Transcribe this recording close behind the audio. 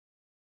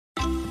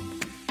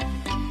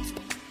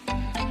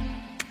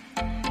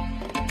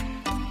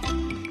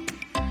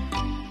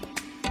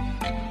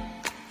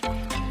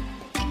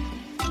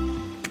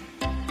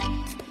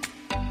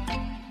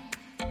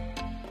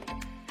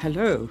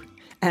Hello,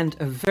 and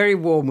a very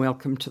warm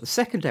welcome to the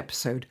second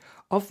episode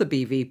of the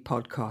BV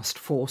podcast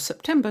for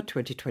September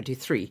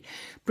 2023,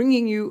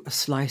 bringing you a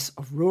slice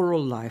of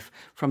rural life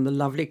from the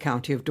lovely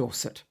county of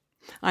Dorset.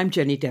 I'm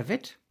Jenny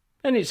Devitt.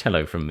 And it's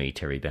hello from me,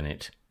 Terry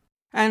Bennett.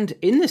 And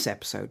in this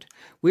episode,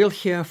 we'll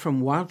hear from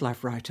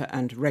wildlife writer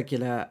and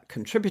regular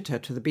contributor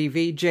to the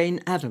BV,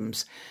 Jane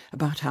Adams,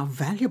 about how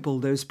valuable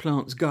those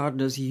plants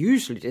gardeners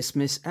usually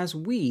dismiss as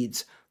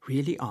weeds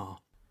really are.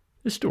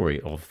 The story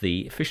of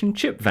the fish and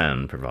chip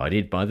van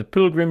provided by the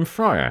Pilgrim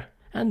Friar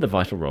and the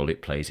vital role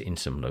it plays in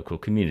some local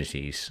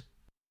communities.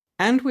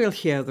 And we'll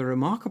hear the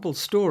remarkable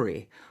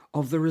story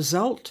of the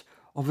result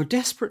of a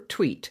desperate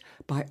tweet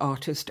by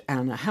artist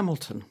Anna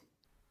Hamilton.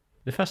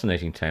 The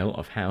fascinating tale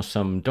of how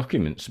some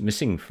documents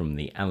missing from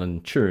the Alan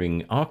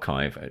Turing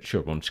archive at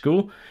Sherborne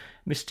School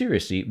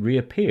mysteriously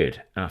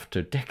reappeared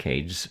after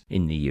decades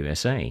in the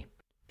USA.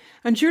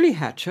 And Julie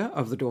Hatcher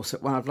of the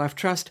Dorset Wildlife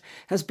Trust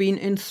has been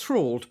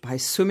enthralled by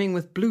swimming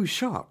with blue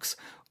sharks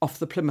off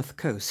the Plymouth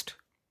coast.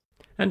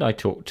 And I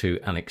talked to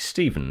Alex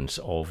Stevens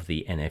of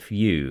the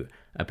NFU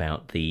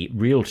about the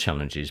real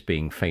challenges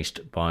being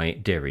faced by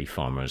dairy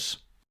farmers.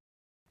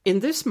 In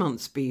this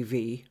month's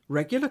BV,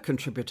 regular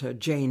contributor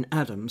Jane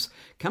Adams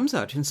comes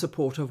out in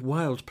support of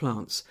wild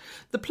plants,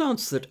 the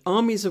plants that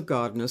armies of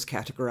gardeners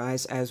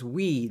categorise as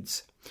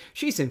weeds.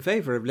 She's in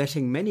favour of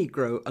letting many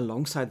grow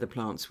alongside the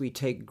plants we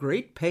take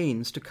great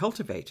pains to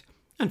cultivate,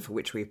 and for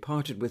which we've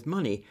parted with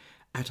money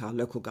at our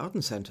local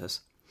garden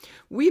centres.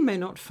 We may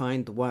not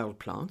find the wild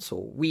plants,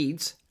 or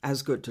weeds,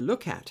 as good to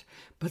look at,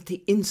 but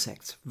the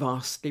insects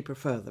vastly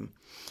prefer them.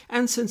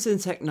 And since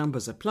insect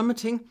numbers are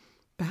plummeting,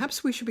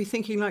 perhaps we should be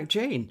thinking like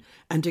Jane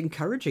and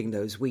encouraging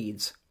those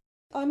weeds.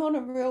 I'm on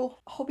a real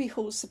hobby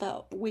horse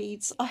about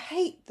weeds. I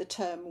hate the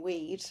term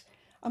weed.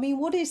 I mean,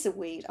 what is a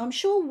weed? I'm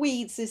sure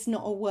weeds is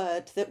not a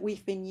word that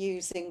we've been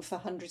using for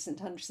hundreds and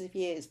hundreds of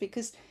years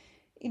because,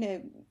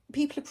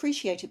 people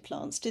appreciated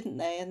plants, didn't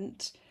they?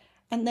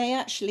 And they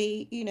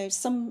actually,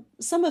 some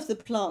of the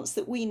plants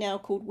that we now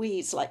call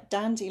weeds, like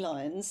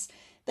dandelions,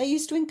 they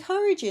used to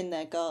encourage in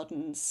their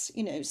gardens,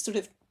 sort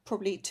of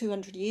probably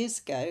 200 years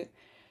ago.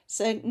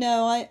 So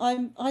no,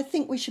 I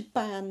think we should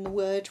ban the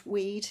word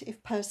weed.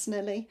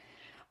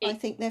 I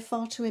think they're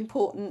far too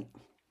important.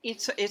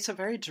 It's a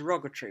very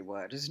derogatory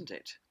word, isn't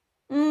it?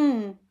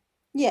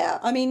 Yeah,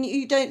 I mean,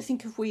 you don't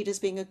think of weed as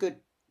being a good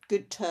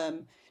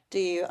term, do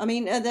you? I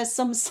mean, there's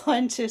some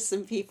scientists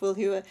and people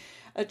who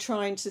are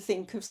trying to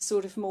think of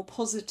sort of more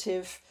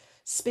positive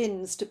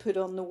spins to put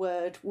on the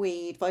word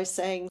weed by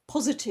saying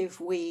positive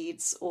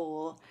weeds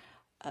or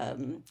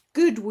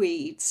good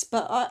weeds,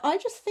 but I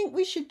just think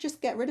we should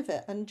just get rid of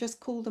it and just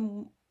call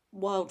them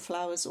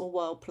wildflowers or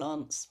wild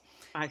plants.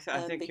 I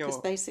think because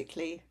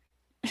basically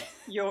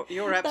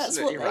you're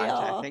absolutely right.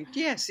 I think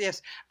yes.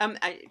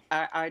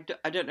 I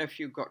don't know if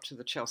you got to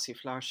the Chelsea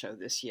Flower Show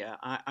this year.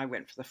 I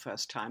went for the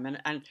first time,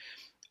 and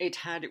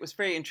it was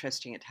very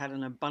interesting. It had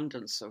an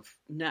abundance of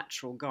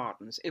natural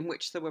gardens in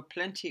which there were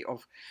plenty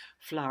of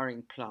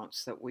flowering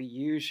plants that we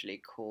usually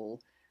call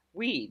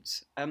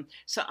weeds.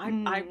 So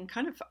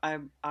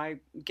I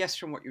guess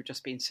from what you've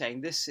just been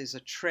saying, this is a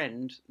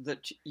trend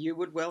that you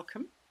would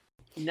welcome,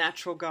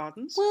 natural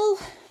gardens. Well,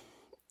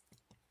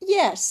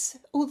 yes.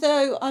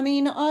 Although, I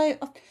mean, I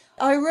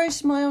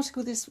wrote my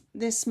article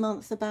this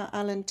month about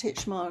Alan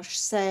Titchmarsh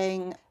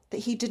saying that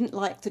he didn't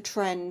like the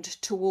trend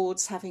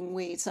towards having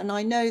weeds, and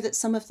I know that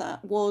some of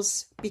that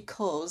was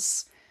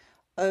because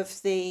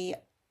of the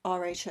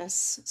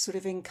RHS sort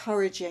of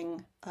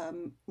encouraging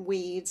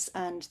weeds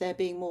and there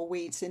being more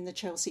weeds in the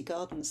Chelsea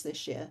gardens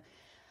this year.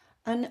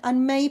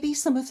 And maybe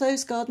some of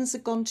those gardens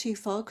had gone too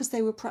far because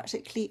they were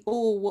practically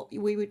all what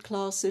we would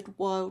class as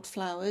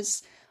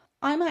wildflowers.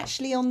 I'm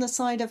actually on the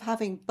side of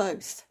having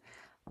both.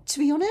 To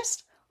be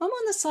honest, I'm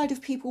on the side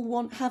of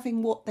people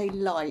having what they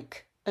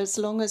like, as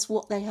long as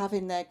what they have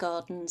in their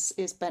gardens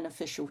is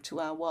beneficial to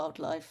our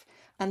wildlife,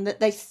 and that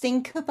they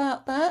think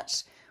about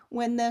that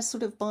when they're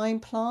sort of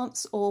buying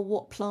plants or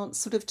what plants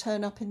sort of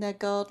turn up in their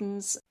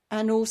gardens,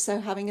 and also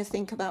having a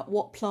think about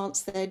what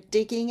plants they're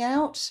digging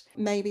out.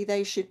 Maybe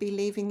they should be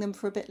leaving them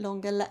for a bit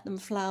longer, let them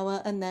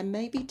flower, and then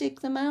maybe dig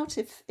them out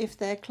if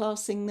they're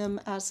classing them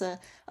as an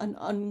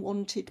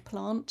unwanted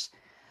plant.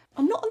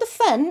 I'm not on the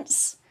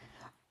fence,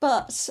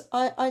 but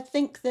I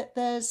think that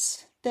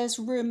there's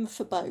room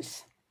for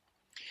both.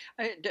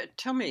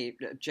 Tell me,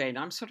 Jane,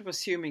 I'm sort of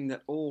assuming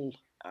that all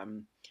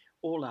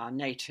our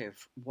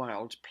native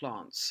wild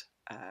plants,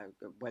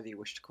 whether you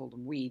wish to call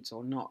them weeds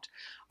or not,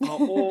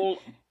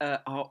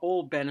 are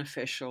all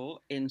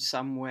beneficial in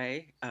some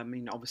way. I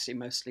mean, obviously,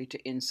 mostly to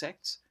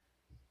insects.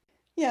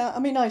 Yeah, I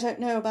mean, I don't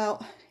know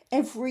about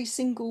every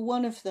single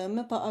one of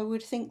them, but I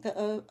would think that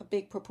a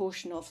big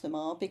proportion of them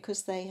are,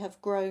 because they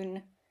have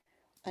grown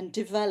and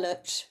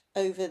developed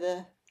over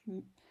the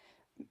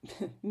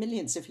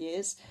millions of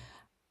years,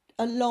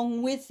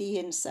 along with the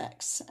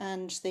insects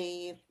and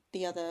the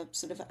other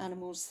sort of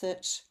animals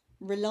that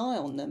rely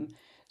on them.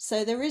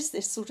 So there is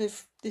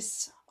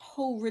this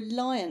whole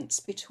reliance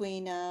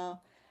between our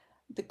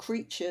the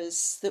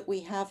creatures that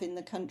we have in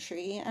the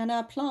country and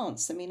our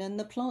plants. I mean, and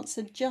the plants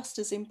are just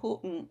as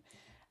important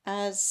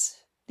as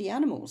the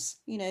animals.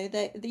 You know,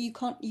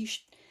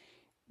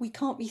 we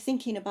can't be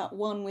thinking about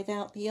one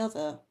without the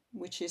other,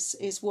 which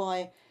is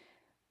why,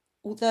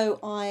 although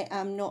I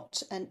am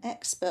not an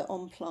expert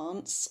on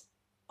plants,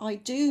 I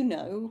do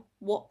know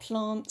what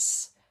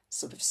plants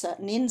sort of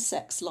certain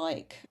insects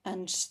like,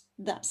 and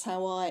that's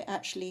how I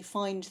actually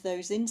find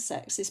those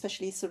insects,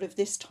 especially sort of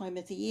this time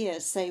of the year,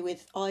 say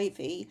with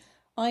ivy.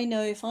 I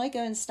know if I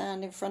go and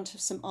stand in front of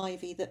some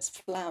ivy that's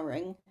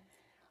flowering,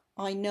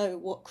 I know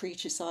what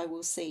creatures I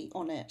will see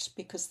on it,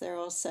 because there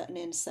are certain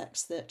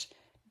insects that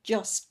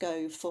just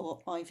go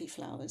for ivy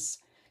flowers.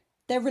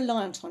 They're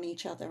reliant on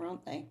each other,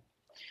 aren't they?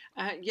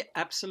 Yeah,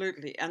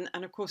 absolutely. And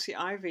of course, the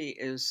ivy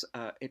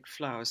it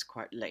flowers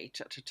quite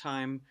late at a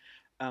time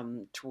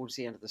towards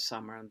the end of the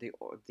summer and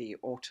the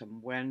autumn,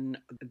 when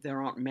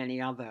there aren't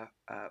many other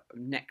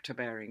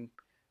nectar-bearing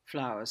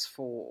flowers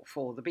for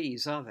the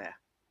bees, are there?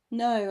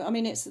 No, I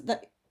mean, it's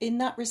that in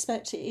that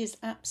respect, it is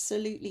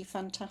absolutely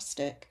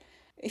fantastic.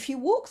 If you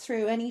walk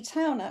through any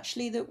town,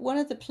 actually, that one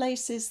of the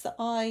places that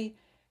I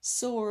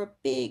saw a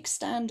big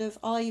stand of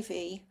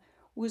ivy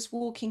was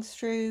walking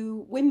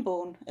through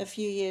Wimborne a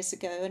few years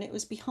ago, and it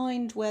was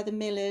behind where the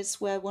mill is,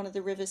 where one of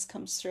the rivers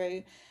comes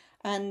through,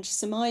 and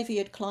some ivy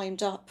had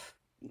climbed up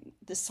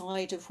the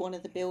side of one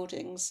of the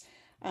buildings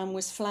and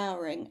was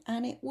flowering,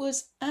 and it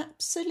was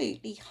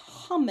absolutely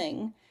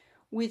humming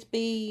with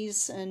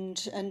bees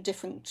and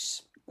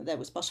different. There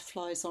was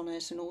butterflies on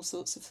it and all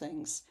sorts of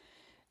things.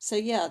 So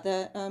yeah,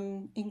 they're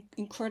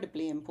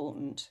incredibly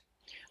important.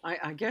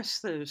 I guess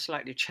the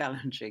slightly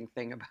challenging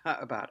thing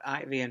about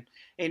ivy, and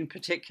in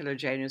particular,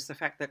 Jane, is the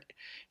fact that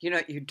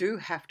you do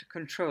have to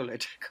control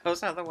it,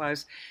 because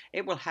otherwise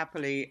it will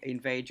happily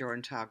invade your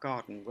entire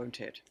garden, won't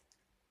it?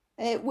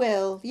 It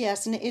will,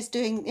 yes, and it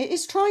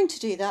is trying to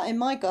do that in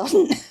my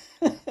garden.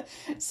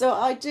 So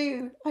I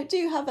do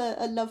have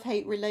a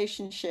love-hate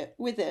relationship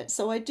with it.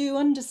 So I do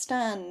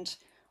understand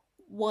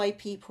why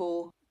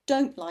people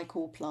don't like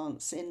all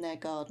plants in their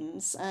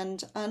gardens,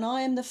 and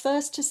I am the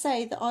first to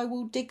say that I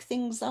will dig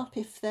things up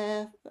if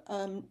they're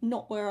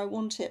not where I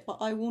want it, but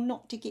I will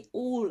not dig it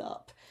all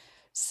up.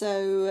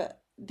 So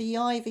the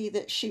ivy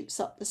that shoots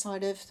up the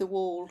side of the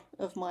wall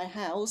of my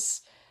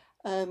house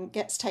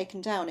gets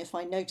taken down if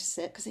I notice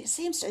it, because it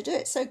seems to do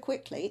it so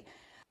quickly.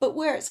 But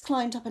where it's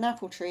climbed up an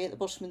apple tree at the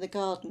bottom of the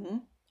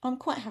garden, I'm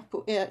quite happy.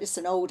 Yeah, it's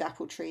an old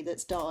apple tree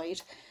that's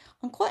died.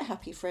 I'm quite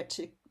happy for it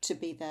to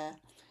be there.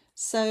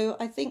 So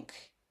I think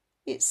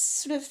it's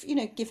sort of,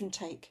 give and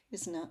take,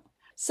 isn't it?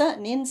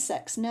 Certain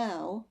insects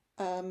now,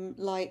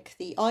 like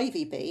the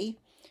ivy bee,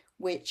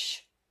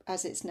 which,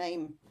 as its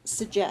name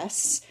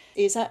suggests,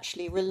 is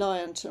actually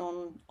reliant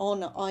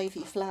on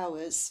ivy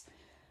flowers,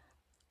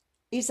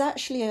 is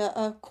actually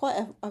a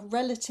quite a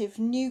relative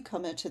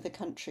newcomer to the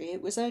country.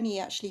 It was only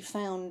actually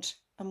found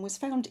and was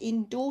found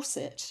in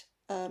Dorset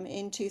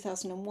in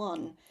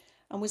 2001,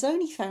 and was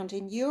only found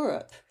in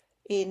Europe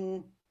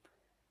in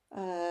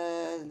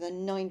the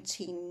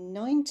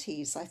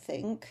 1990s, I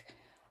think.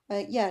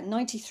 Yeah,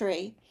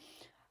 93.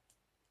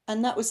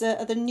 And that was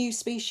the new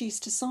species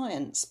to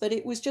science, but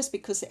it was just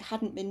because it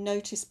hadn't been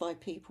noticed by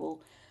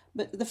people.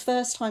 But the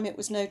first time it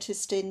was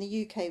noticed in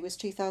the UK was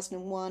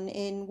 2001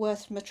 in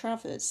Worth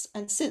Matravers,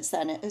 and since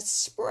then it has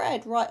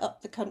spread right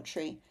up the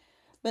country.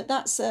 But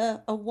that's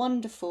a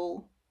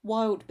wonderful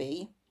wild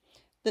bee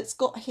that's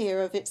got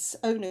here of its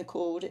own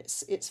accord.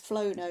 It's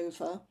flown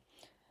over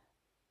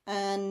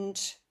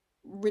and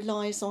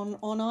relies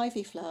on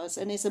ivy flowers,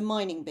 and is a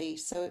mining bee,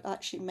 so it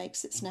actually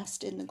makes its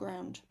nest in the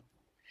ground.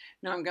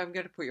 Now I'm going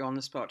to put you on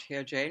the spot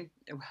here, Jane.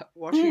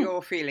 What are Mm.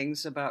 your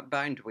feelings about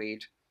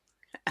bindweed?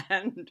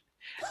 And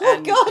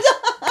Oh God!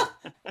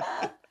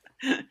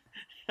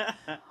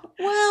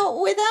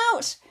 Well,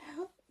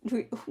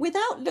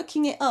 without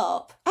looking it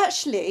up,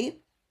 actually,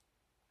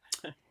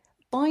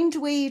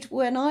 bindweed.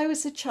 When I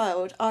was a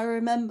child, I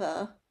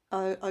remember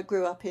I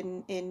grew up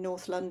in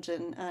North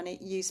London, and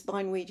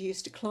bindweed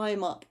used to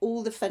climb up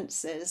all the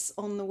fences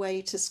on the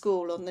way to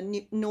school on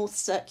the North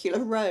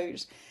Circular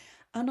Road.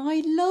 And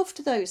I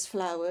loved those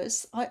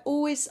flowers. I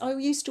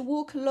used to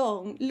walk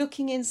along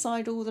looking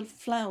inside all the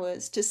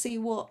flowers to see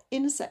what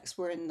insects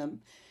were in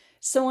them.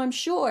 So I'm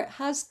sure it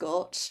has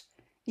got,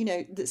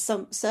 that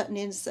some certain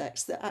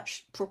insects that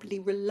actually probably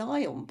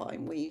rely on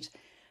bindweed.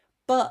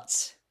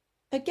 But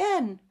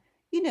again,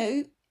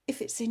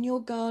 if it's in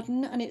your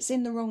garden and it's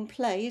in the wrong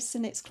place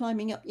and it's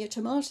climbing up your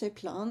tomato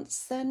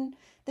plants, then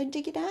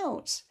dig it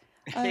out.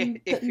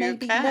 if But you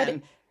maybe let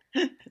can.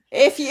 it.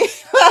 If you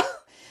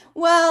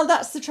well,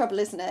 that's the trouble,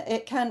 isn't it?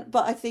 It can,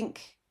 but I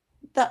think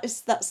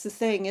that's the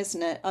thing,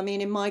 isn't it? I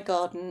mean, in my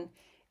garden,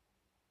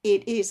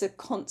 it is a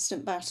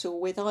constant battle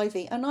with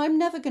ivy, and I'm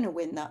never going to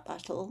win that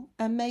battle.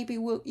 And maybe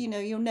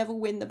you'll never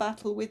win the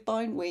battle with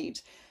bindweed,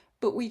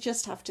 but we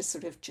just have to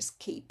sort of just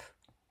keep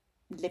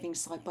living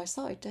side by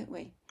side, don't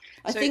we?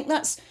 I So think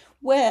that's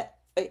where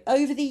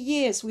over the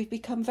years, we've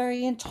become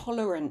very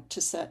intolerant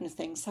to certain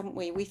things, haven't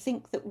we? We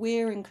think that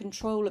we're in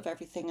control of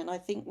everything, and I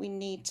think we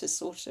need to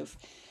sort of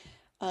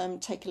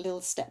take a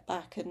little step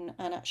back and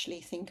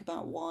actually think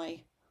about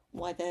why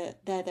they're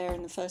there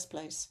in the first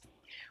place.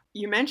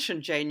 You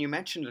mentioned, Jane, you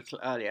mentioned a little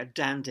earlier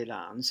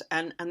dandelions,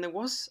 and there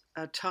was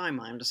a time,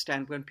 I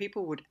understand, when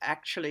people would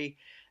actually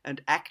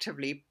and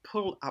actively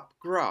pull up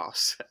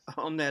grass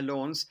on their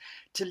lawns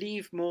to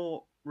leave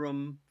more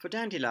room for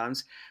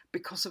dandelions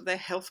because of their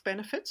health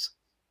benefits.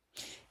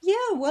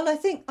 Yeah, well,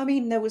 I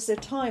mean, there was a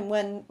time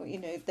when,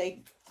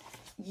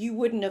 you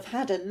wouldn't have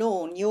had a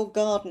lawn. Your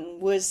garden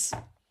was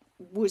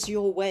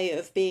your way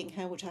of being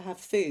able to have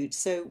food.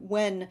 So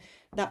when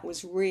that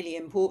was really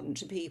important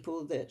to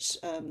people,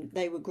 that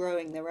they were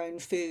growing their own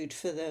food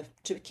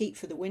to keep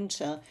for the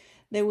winter,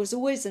 there was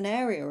always an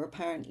area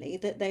apparently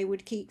that they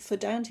would keep for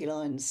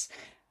dandelions.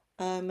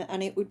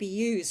 And it would be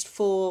used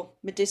for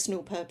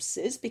medicinal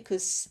purposes,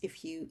 because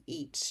if you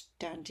eat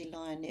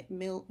dandelion, it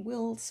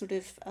will sort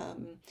of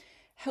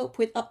help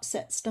with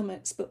upset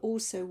stomachs, but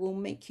also will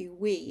make you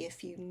wee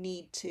if you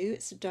need to.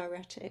 It's a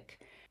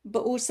diuretic.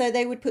 But also,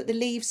 they would put the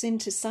leaves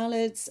into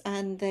salads,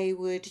 and they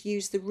would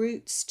use the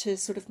roots to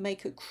sort of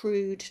make a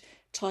crude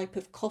type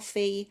of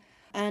coffee,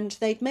 and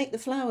they'd make the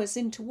flowers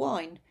into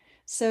wine.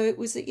 So it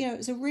was, it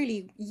was a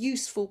really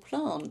useful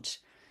plant,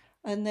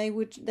 and they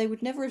would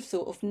never have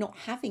thought of not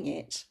having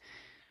it.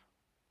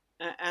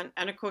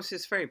 And of course,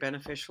 it's very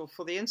beneficial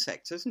for the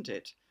insects, isn't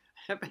it?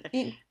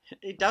 It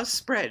It does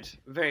spread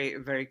very,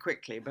 very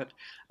quickly, but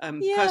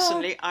yeah,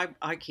 personally,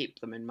 I keep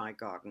them in my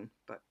garden.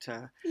 But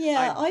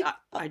yeah,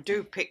 I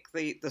do pick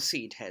the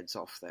seed heads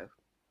off, though.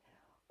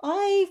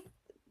 I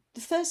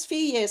the first few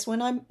years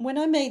when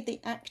I made the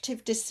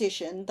active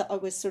decision that I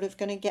was sort of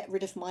going to get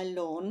rid of my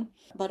lawn,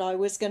 but I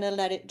was going to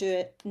let it do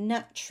it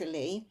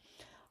naturally.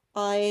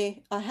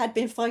 I had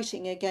been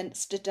fighting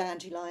against the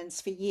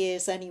dandelions for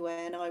years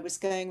anyway, and I was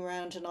going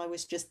around and I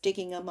was just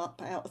digging them up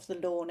out of the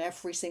lawn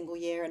every single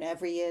year, and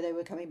every year they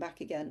were coming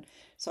back again.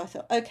 So I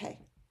thought, okay,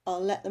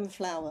 I'll let them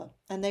flower.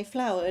 And they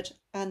flowered,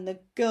 and the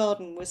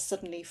garden was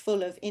suddenly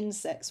full of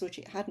insects, which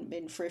it hadn't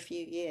been for a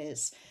few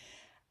years.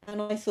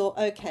 And I thought,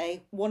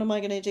 okay, what am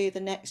I going to do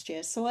the next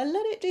year? So I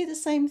let it do the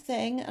same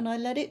thing, and I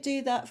let it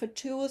do that for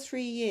 2 or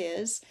 3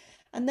 years.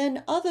 And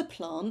then other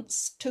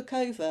plants took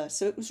over.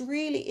 So it was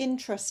really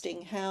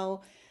interesting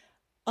how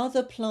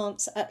other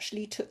plants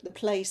actually took the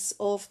place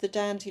of the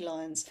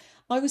dandelions.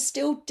 I was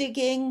still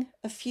digging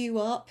a few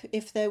up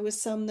if there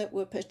was some that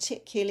were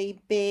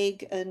particularly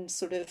big and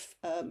sort of,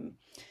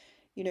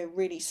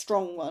 really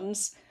strong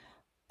ones.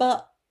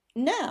 But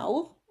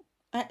now,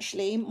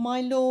 actually, my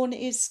lawn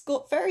is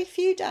got very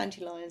few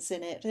dandelions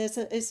in it.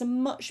 It's a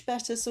much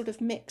better sort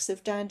of mix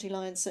of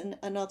dandelions and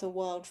other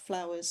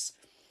wildflowers.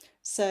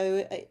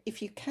 So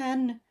if you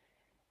can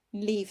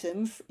leave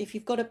them, if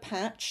you've got a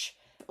patch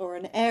or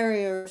an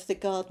area of the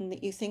garden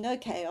that you think,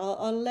 okay,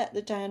 I'll let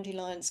the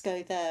dandelions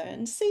go there,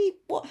 and see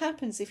what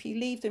happens if you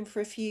leave them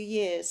for a few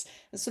years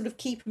and sort of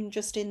keep them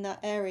just in that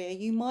area.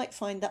 You might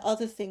find that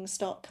other things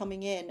start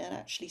coming in and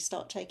actually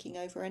start taking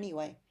over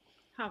anyway.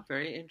 How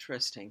very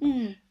interesting.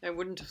 Mm, I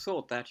wouldn't have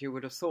thought that. You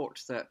would have thought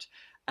that,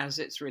 as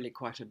it's really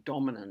quite a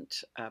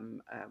dominant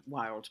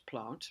wild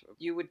plant,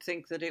 you would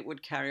think that it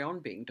would carry on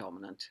being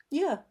dominant.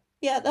 yeah.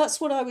 Yeah, that's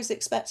what I was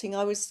expecting.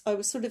 I was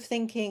sort of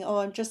thinking, oh,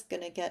 I'm just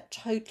going to get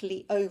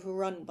totally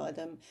overrun by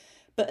them.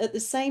 But at the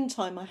same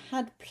time, I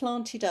had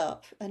planted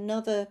up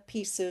another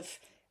piece of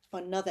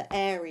another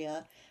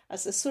area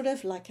as a sort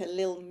of like a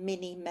little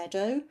mini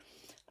meadow.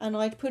 And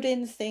I'd put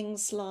in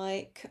things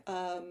like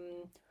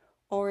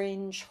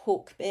orange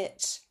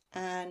hawkbit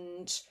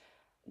and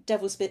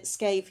devil's bit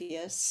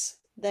scabious,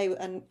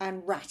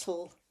 and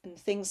rattle and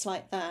things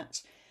like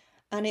that.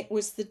 And it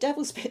was the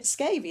devil's bit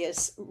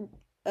scabious,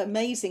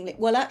 amazingly.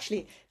 Well,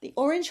 actually, the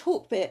orange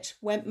hawkbit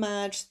went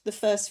mad the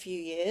first few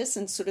years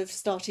and sort of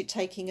started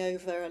taking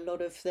over a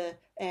lot of the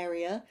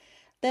area.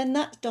 Then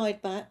that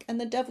died back, and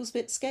the devil's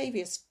bit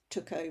scabious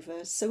took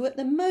over. So at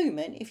the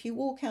moment, if you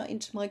walk out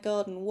into my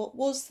garden, what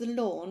was the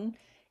lawn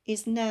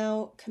is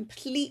now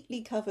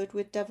completely covered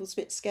with devil's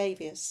bit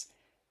scabious.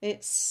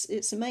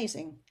 It's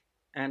amazing.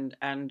 And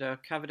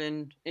covered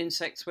in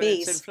insects when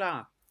it's in Bees.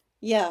 flower.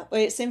 Yeah,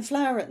 well, it's in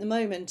flower at the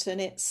moment,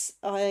 and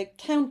I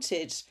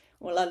counted,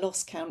 well, I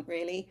lost count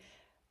really,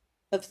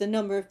 of the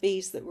number of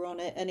bees that were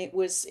on it, and it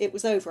was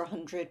over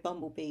 100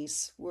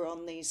 bumblebees were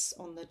on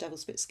the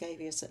devil's bit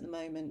scabious at the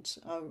moment.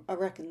 I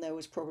reckon there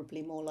was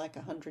probably more like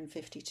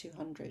 150,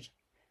 200.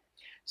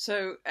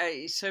 So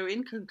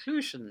in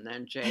conclusion,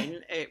 then,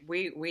 Jane,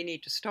 we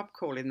need to stop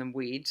calling them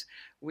weeds.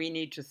 We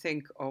need to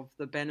think of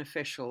the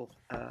beneficial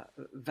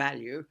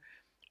value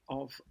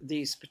of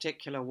these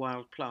particular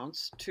wild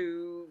plants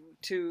to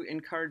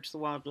encourage the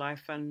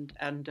wildlife and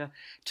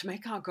to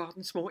make our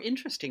gardens more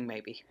interesting,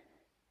 maybe.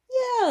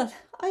 Yeah,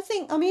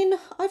 I mean,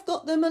 I've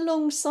got them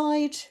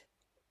alongside,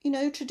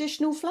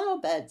 traditional flower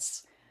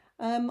beds.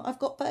 I've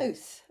got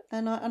both,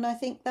 and I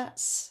think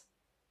that's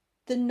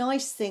the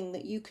nice thing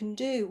that you can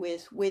do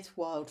with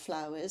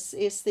wildflowers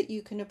is that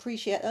you can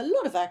appreciate a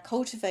lot of our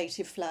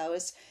cultivated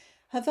flowers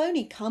have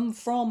only come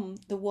from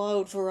the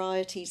wild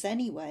varieties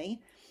anyway.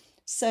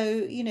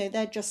 So,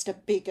 they're just a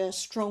bigger,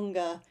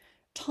 stronger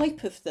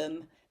type of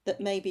them that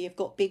maybe have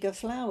got bigger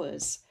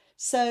flowers.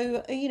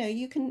 So,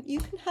 you can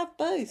have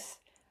both.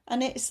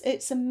 And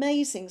it's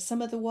amazing,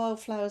 some of the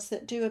wildflowers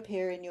that do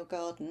appear in your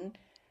garden,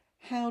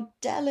 how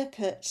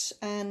delicate,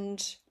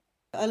 and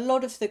a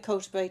lot of the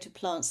cultivated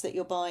plants that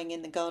you're buying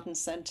in the garden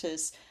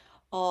centres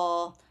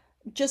are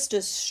just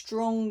a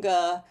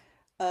stronger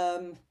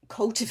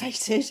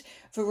cultivated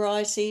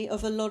variety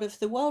of a lot of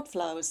the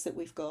wildflowers that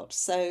we've got.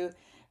 So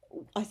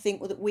I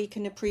think that we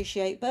can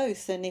appreciate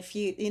both. And if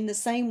you, in the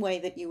same way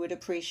that you would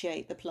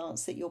appreciate the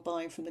plants that you're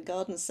buying from the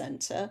garden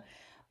centre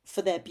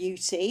for their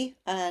beauty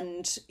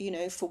and,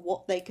 for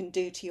what they can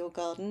do to your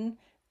garden,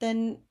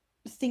 then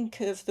think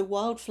of the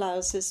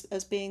wildflowers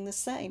as being the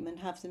same and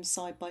have them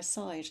side by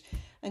side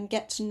and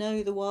get to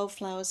know the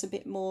wildflowers a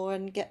bit more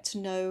and get to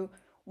know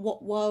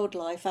what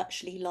wildlife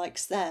actually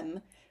likes them.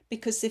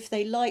 Because if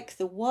they like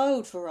the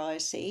wild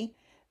variety,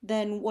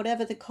 then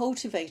whatever the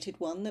cultivated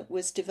one that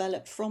was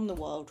developed from the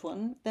wild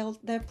one, they'll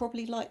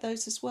probably like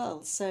those as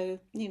well. So,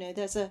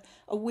 there's a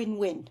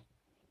win-win.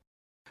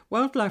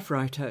 Wildlife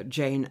writer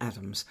Jane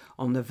Addams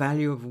on the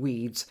value of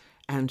weeds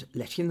and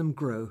letting them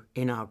grow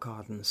in our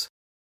gardens.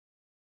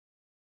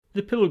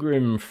 The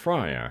Pilgrim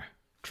Friar,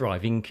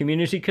 driving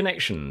community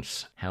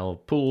connections. How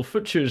Paul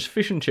Futcher's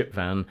fish and chip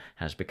van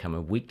has become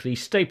a weekly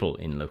staple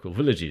in local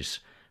villages.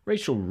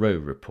 Rachel Rowe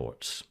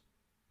reports.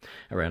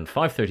 Around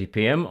 5:30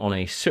 p.m. on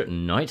a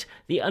certain night,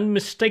 the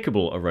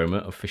unmistakable aroma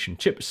of fish and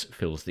chips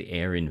fills the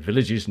air in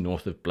villages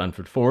north of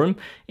Blandford Forum,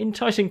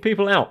 enticing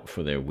people out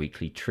for their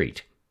weekly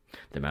treat.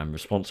 The man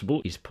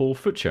responsible is Paul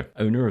Futcher,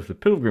 owner of the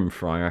Pilgrim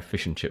Friar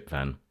fish and chip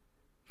van.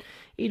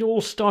 It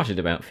all started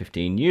about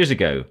 15 years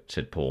ago,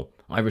 said Paul.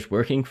 I was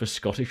working for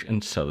Scottish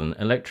and Southern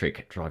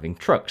Electric, driving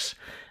trucks,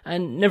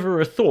 and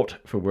never a thought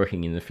for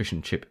working in the fish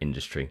and chip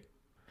industry.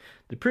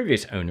 The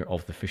previous owner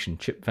of the fish and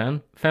chip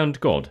van found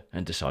God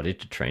and decided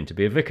to train to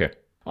be a vicar.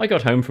 I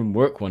got home from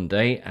work one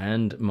day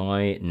and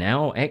my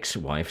now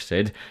ex-wife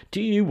said,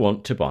 "Do you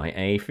want to buy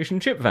a fish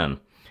and chip van?"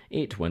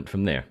 It went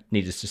from there.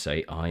 Needless to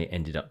say, I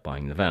ended up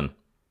buying the van.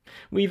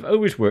 We've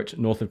always worked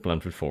north of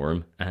Blandford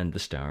Forum and the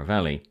Stour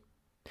Valley.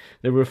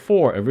 There were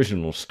 4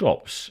 original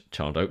stops: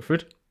 Child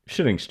Oakford,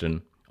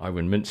 Shillingston,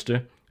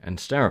 Irwinminster and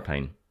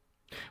Stourpayne.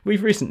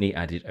 We've recently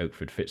added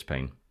Oakford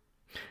Fitzpaine.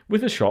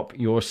 With a shop,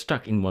 you're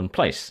stuck in one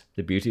place.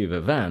 The beauty of a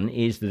van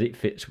is that it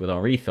fits with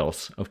our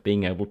ethos of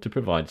being able to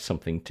provide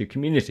something to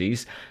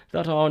communities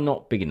that are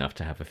not big enough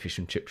to have a fish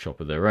and chip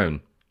shop of their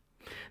own.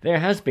 There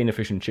has been a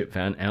fish and chip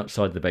van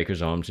outside the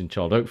Baker's Arms in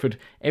Child Oakford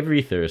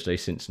every Thursday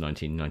since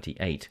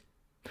 1998.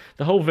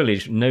 The whole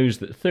village knows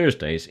that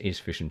Thursdays is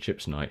fish and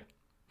chips night.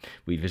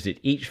 We visit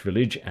each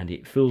village and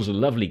it fills a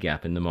lovely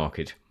gap in the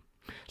market.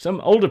 Some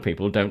older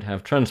people don't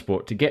have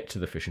transport to get to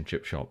the fish and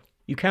chip shop.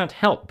 You can't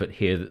help but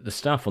hear that the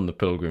staff on the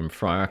Pilgrim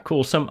Friar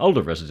call some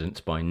older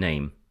residents by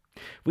name.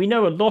 We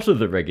know a lot of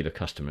the regular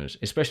customers,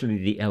 especially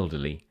the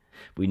elderly.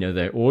 We know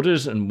their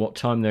orders and what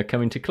time they're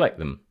coming to collect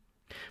them.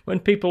 When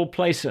people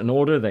place an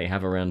order, they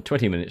have around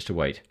 20 minutes to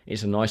wait.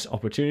 It's a nice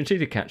opportunity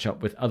to catch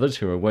up with others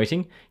who are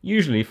waiting,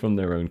 usually from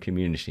their own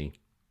community.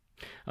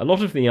 A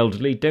lot of the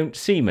elderly don't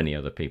see many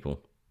other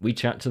people. We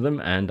chat to them,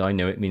 and I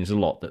know it means a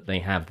lot that they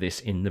have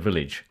this in the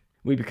village.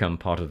 We become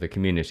part of the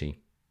community.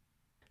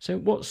 So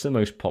what's the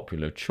most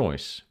popular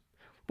choice?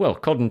 Well,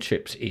 cod and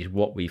chips is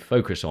what we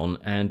focus on,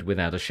 and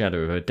without a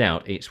shadow of a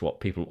doubt, it's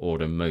what people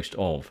order most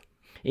of.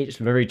 It's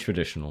very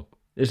traditional.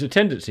 There's a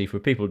tendency for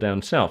people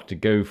down south to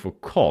go for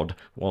cod,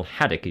 while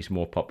haddock is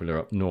more popular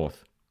up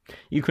north.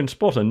 You can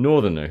spot a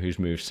northerner who's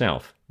moved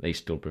south. They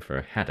still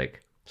prefer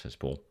haddock, says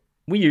Paul.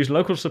 We use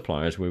local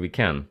suppliers where we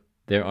can.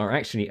 There are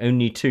actually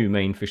only 2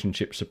 main fish and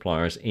chip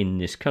suppliers in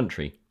this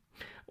country.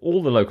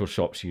 All the local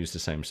shops use the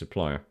same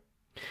supplier.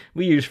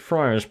 We use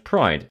Friar's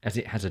Pride as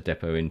it has a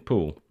depot in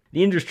Poole.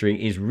 The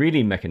industry is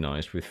really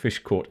mechanised with fish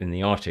caught in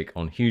the Arctic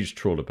on huge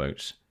trawler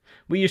boats.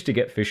 We used to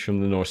get fish from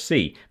the North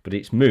Sea, but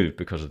it's moved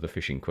because of the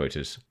fishing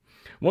quotas.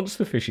 Once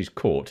the fish is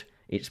caught,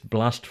 it's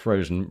blast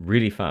frozen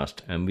really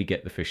fast and we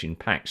get the fish in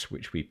packs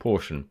which we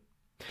portion.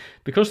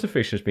 Because the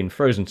fish has been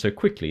frozen so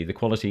quickly, the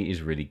quality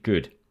is really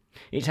good.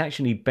 It's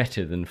actually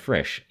better than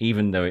fresh,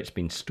 even though it's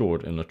been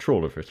stored in a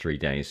trawler for 3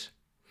 days.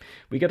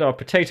 We get our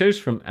potatoes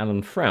from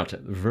Alan Frout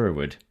at the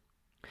Verwood.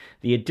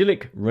 The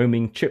idyllic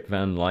roaming chip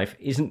van life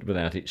isn't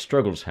without its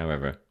struggles,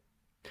 however.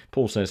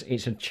 Paul says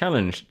it's a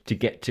challenge to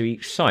get to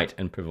each site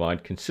and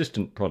provide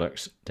consistent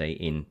products day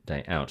in,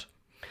 day out.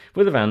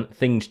 With a van,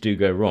 things do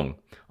go wrong.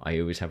 I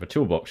always have a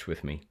toolbox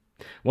with me.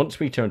 Once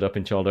we turned up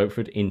in Child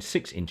Oakford in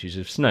 6 inches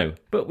of snow,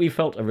 but we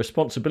felt a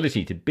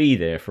responsibility to be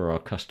there for our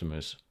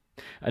customers.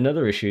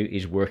 Another issue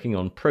is working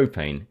on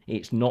propane.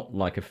 It's not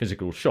like a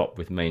physical shop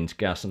with mains,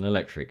 gas and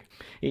electric.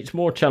 It's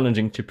more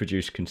challenging to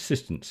produce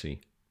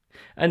consistency.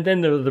 And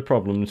then there are the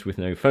problems with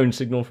no phone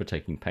signal for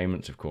taking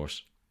payments, of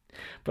course.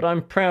 But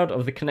I'm proud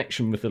of the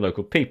connection with the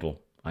local people.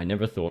 I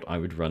never thought I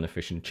would run a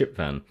fish and chip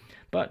van,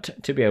 but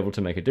to be able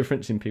to make a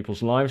difference in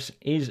people's lives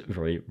is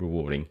very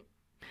rewarding.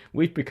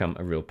 We've become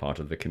a real part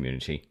of the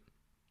community.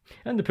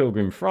 And the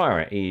Pilgrim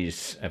Friar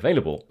is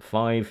available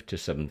 5 to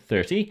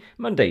 7:30,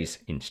 Mondays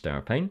in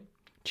Stourpane,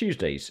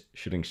 Tuesdays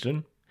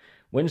Shillingstone,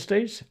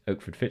 Wednesdays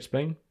Oakford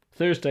Fitzbane,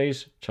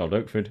 Thursdays Child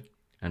Oakford,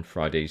 and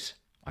Fridays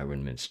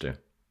Ironminster.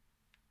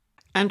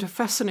 And a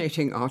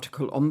fascinating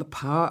article on the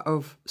power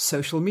of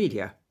social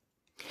media.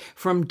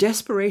 From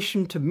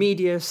desperation to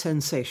media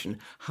sensation,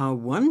 how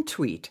one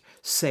tweet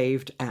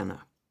saved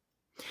Anna.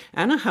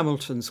 Anna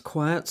Hamilton's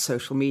quiet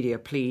social media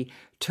plea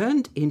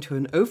turned into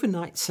an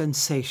overnight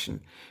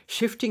sensation,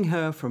 shifting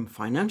her from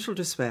financial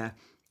despair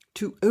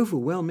to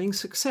overwhelming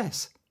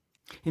success.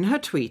 In her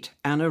tweet,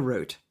 Anna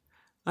wrote,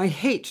 "I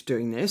hate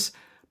doing this,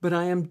 but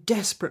I am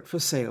desperate for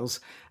sales,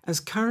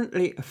 as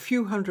currently a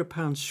few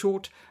 £100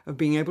 short of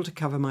being able to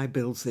cover my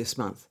bills this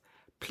month.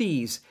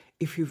 Please,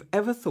 if you've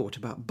ever thought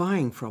about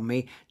buying from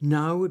me,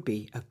 now would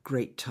be a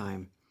great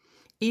time.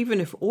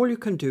 Even if all you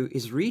can do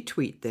is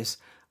retweet this,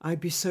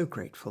 I'd be so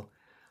grateful.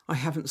 I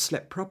haven't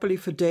slept properly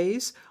for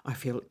days, I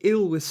feel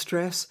ill with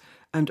stress,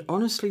 and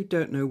honestly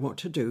don't know what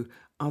to do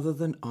other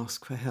than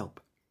ask for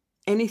help.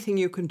 Anything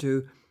you can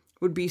do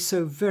would be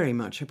so very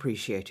much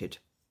appreciated."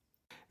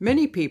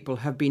 Many people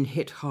have been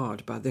hit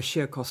hard by the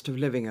sheer cost of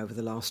living over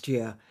the last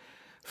year.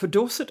 For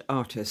Dorset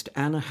artist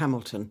Anna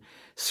Hamilton,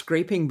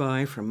 scraping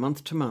by from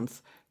month to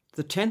month,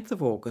 the 10th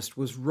of August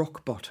was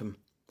rock bottom.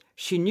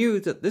 She knew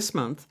that this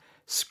month,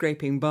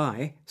 scraping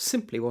by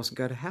simply wasn't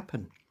going to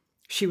happen.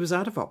 She was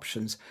out of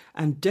options,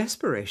 and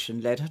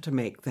desperation led her to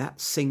make that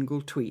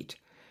single tweet.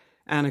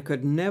 Anna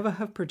could never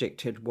have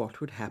predicted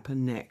what would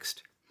happen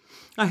next.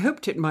 "I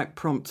hoped it might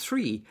prompt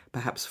 3,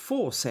 perhaps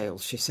 4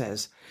 sales," she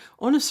says.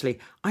 "Honestly,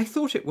 I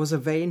thought it was a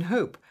vain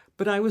hope,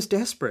 but I was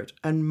desperate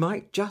and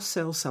might just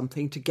sell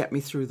something to get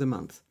me through the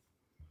month."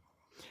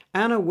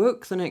 Anna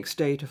woke the next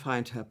day to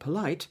find her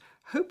polite,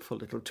 hopeful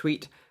little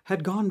tweet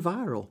had gone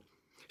viral.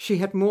 She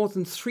had more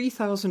than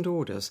 3,000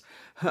 orders,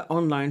 her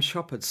online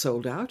shop had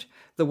sold out,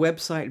 the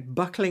website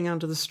buckling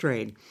under the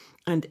strain,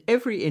 and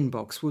every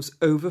inbox was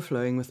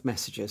overflowing with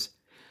messages.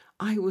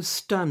 "I was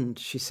stunned,"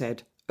 she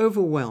said,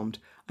 "overwhelmed.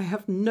 I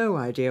have no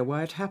idea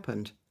why it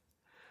happened."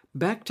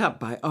 Backed up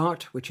by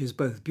art which is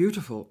both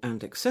beautiful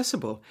and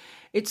accessible,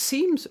 it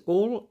seems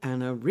all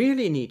Anna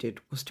really needed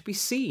was to be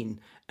seen,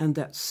 and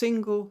that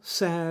single,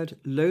 sad,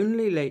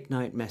 lonely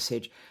late-night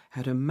message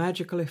had a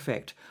magical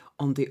effect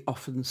on the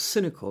often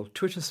cynical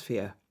Twitter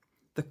sphere.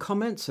 The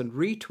comments and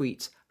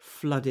retweets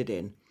flooded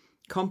in.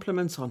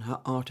 Compliments on her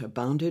art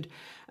abounded,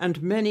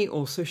 and many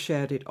also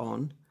shared it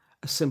on,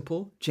 a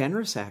simple,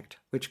 generous act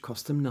which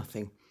cost them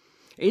nothing.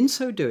 In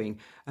so doing,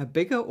 a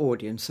bigger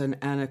audience than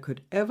Anna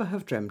could ever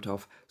have dreamt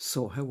of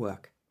saw her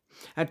work.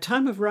 At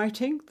time of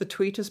writing, the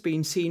tweet has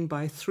been seen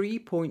by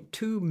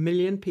 3.2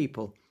 million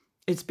people.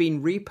 It's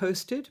been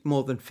reposted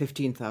more than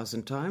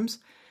 15,000 times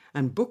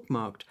and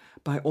bookmarked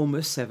by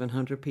almost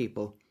 700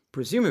 people,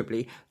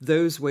 presumably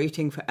those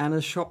waiting for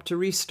Anna's shop to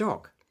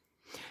restock.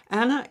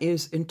 Anna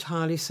is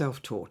entirely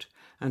self-taught,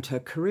 and her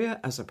career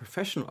as a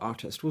professional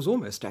artist was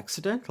almost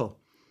accidental.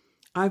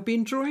 "I've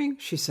been drawing,"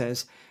 she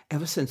says,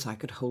 "ever since I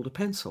could hold a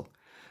pencil.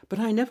 But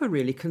I never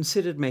really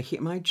considered making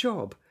it my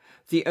job.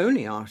 The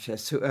only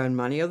artists who earn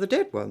money are the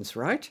dead ones,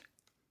 right?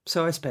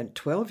 So I spent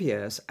 12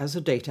 years as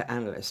a data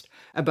analyst,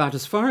 about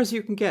as far as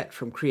you can get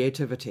from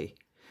creativity.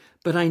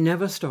 But I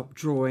never stopped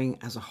drawing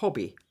as a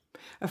hobby.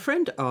 A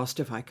friend asked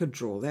if I could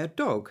draw their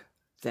dog.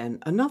 Then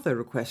another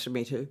requested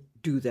me to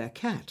do their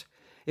cat.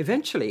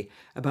 Eventually,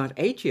 about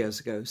 8 years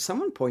ago,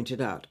 someone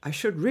pointed out I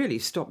should really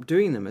stop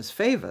doing them as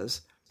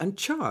favours and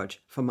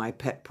charge for my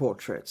pet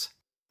portraits.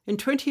 In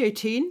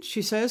 2018,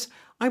 she says,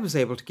 I was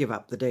able to give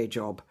up the day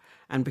job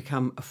and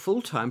become a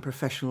full-time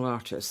professional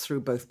artist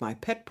through both my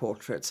pet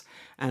portraits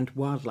and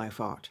wildlife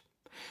art.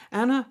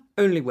 Anna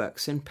only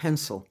works in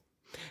pencil,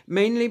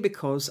 mainly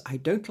because I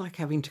don't like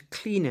having to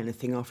clean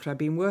anything after I've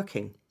been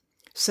working.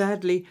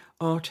 Sadly,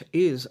 art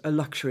is a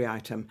luxury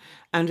item,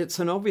 and it's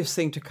an obvious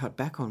thing to cut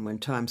back on when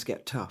times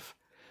get tough.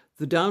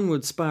 The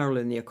downward spiral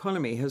in the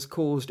economy has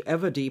caused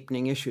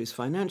ever-deepening issues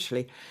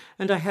financially,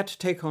 and I had to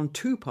take on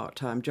 2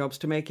 part-time jobs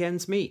to make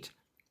ends meet.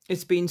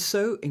 It's been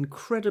so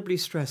incredibly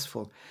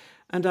stressful,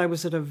 and I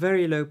was at a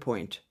very low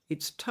point.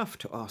 It's tough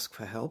to ask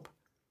for help.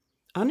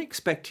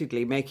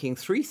 Unexpectedly making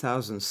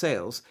 3,000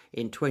 sales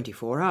in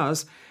 24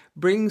 hours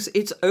brings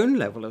its own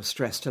level of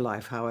stress to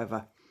life,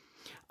 however.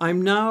 I'm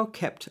now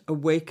kept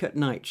awake at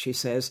night, she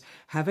says,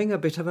 having a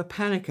bit of a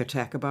panic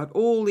attack about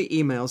all the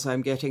emails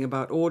I'm getting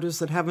about orders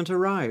that haven't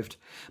arrived.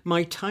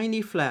 My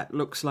tiny flat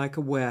looks like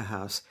a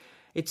warehouse.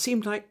 It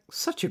seemed like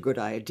such a good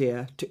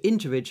idea to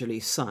individually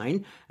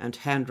sign and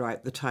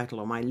handwrite the title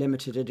on my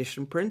limited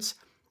edition prints.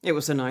 It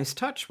was a nice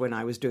touch when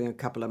I was doing a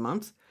couple a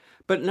month.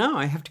 But now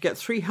I have to get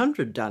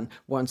 300 done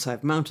once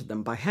I've mounted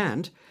them by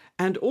hand,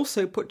 and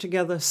also put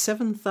together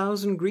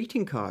 7,000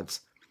 greeting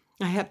cards.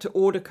 I had to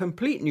order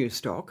complete new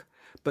stock,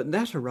 but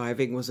that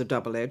arriving was a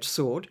double-edged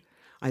sword.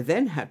 I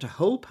then had to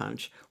hole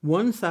punch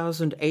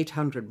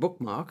 1,800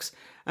 bookmarks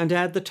and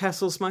add the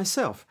tassels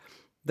myself,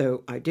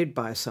 though I did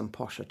buy some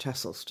posher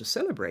tassels to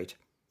celebrate.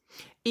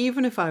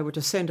 Even if I were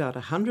to send out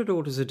 100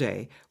 orders a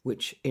day,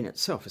 which in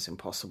itself is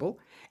impossible,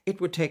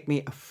 it would take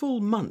me a full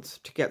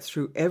month to get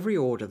through every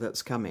order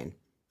that's come in.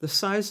 The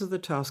size of the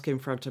task in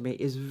front of me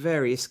is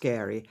very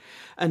scary,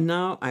 and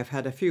now I've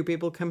had a few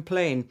people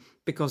complain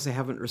because they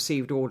haven't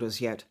received orders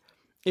yet.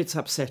 It's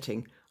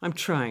upsetting. I'm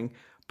trying,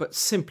 but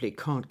simply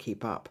can't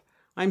keep up.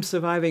 I'm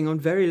surviving on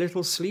very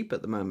little sleep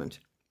at the moment.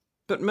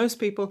 But most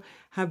people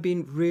have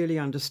been really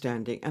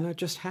understanding and are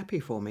just happy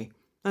for me.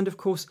 And of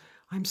course,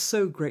 I'm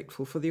so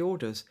grateful for the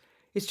orders.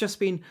 It's just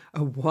been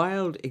a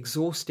wild,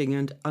 exhausting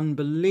and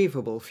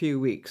unbelievable few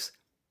weeks.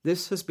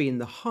 This has been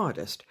the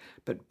hardest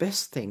but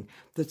best thing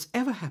that's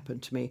ever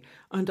happened to me,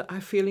 and I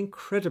feel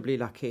incredibly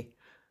lucky.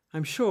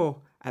 I'm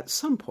sure at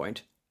some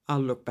point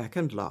I'll look back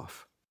and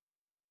laugh.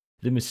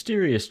 The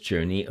Mysterious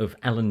Journey of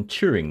Alan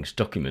Turing's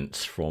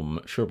Documents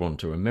from Sherborne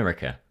to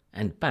America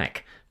and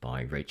Back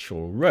by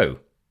Rachel Rowe.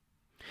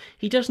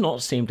 He does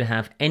not seem to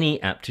have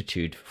any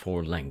aptitude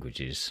for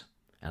languages.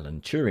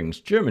 Alan Turing's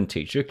German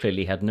teacher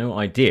clearly had no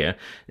idea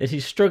that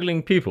his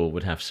struggling pupil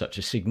would have such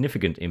a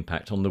significant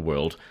impact on the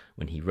world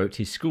when he wrote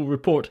his school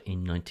report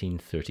in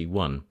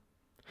 1931.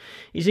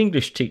 His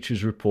English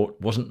teacher's report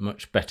wasn't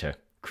much better,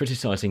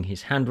 criticising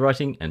his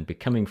handwriting and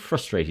becoming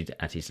frustrated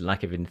at his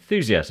lack of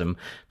enthusiasm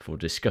for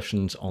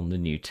discussions on the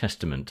New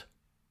Testament.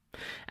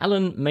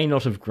 Alan may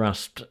not have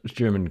grasped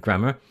German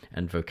grammar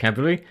and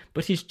vocabulary,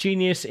 but his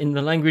genius in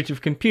the language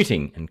of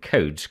computing and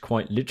codes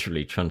quite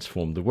literally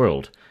transformed the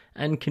world,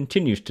 and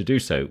continues to do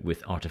so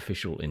with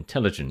artificial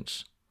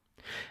intelligence.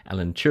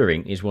 Alan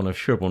Turing is one of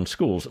Sherborne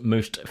School's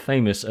most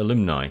famous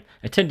alumni,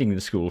 attending the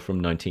school from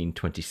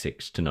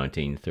 1926 to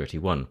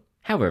 1931.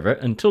 However,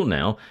 until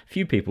now,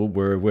 few people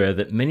were aware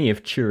that many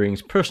of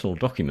Turing's personal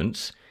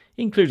documents,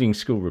 including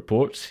school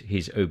reports,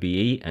 his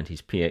OBE and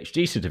his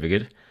PhD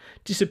certificate,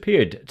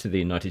 disappeared to the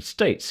United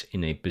States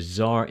in a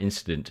bizarre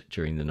incident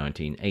during the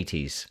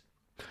 1980s.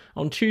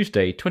 On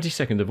Tuesday,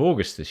 22nd of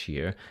August this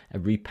year, a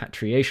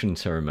repatriation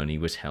ceremony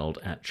was held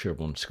at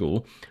Sherborne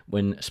School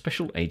when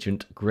Special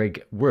Agent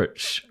Greg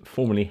Wirtz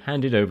formally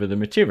handed over the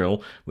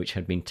material which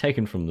had been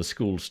taken from the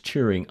school's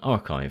Turing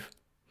archive.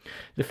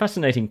 The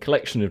fascinating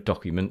collection of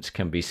documents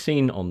can be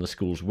seen on the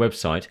school's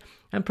website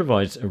and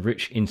provides a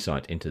rich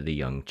insight into the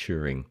young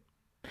Turing.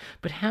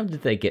 But how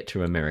did they get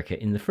to America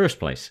in the first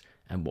place,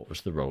 and what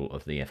was the role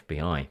of the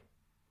FBI?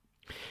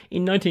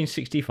 In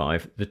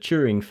 1965, the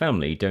Turing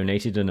family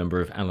donated a number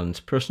of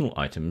Alan's personal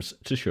items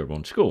to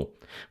Sherborne School,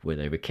 where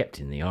they were kept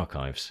in the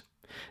archives.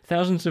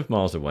 Thousands of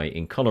miles away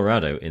in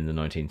Colorado in the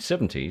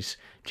 1970s,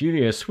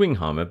 Julia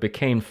Swinghammer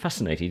became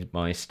fascinated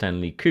by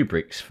Stanley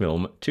Kubrick's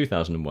film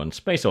 2001: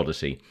 Space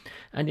Odyssey,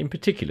 and in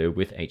particular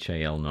with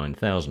HAL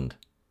 9000.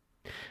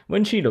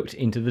 When she looked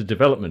into the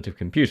development of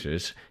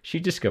computers, she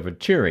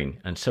discovered Turing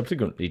and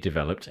subsequently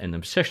developed an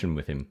obsession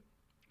with him.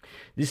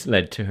 This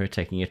led to her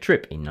taking a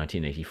trip in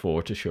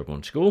 1984 to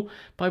Sherborne School,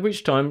 by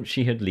which time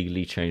she had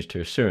legally changed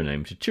her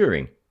surname to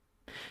Turing.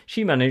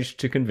 She managed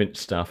to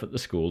convince staff at the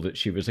school that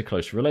she was a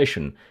close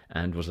relation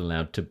and was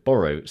allowed to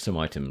borrow some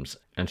items,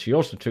 and she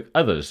also took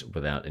others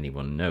without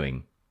anyone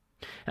knowing.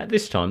 At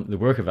this time, the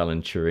work of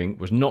Alan Turing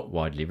was not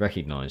widely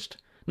recognised,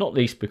 not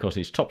least because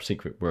his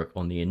top-secret work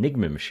on the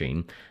Enigma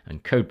machine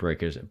and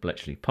codebreakers at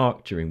Bletchley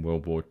Park during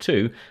World War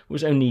II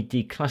was only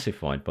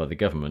declassified by the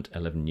government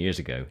 11 years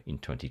ago in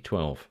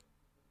 2012.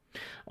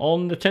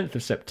 On the 10th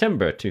of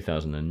September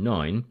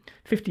 2009,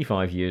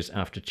 55 years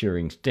after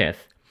Turing's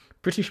death,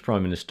 British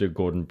Prime Minister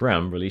Gordon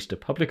Brown released a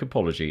public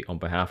apology on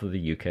behalf of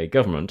the UK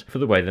government for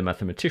the way the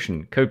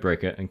mathematician,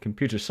 codebreaker and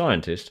computer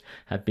scientist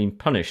had been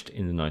punished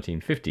in the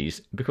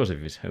 1950s because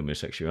of his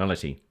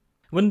homosexuality.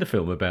 When the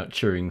film about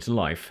Turing's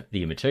life,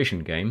 The Imitation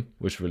Game,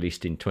 was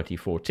released in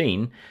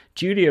 2014,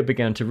 Julia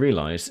began to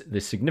realise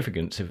the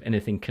significance of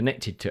anything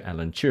connected to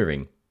Alan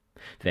Turing.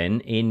 Then,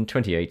 in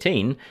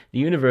 2018, the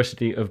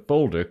University of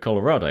Boulder,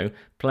 Colorado,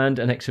 planned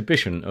an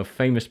exhibition of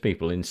famous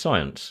people in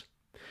science.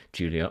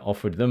 Julia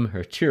offered them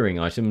her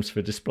Turing items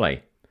for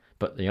display,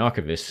 but the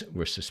archivists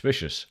were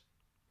suspicious.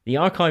 The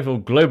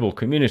archival global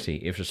community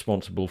is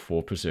responsible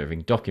for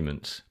preserving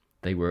documents.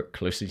 They work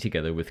closely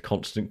together with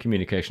constant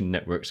communication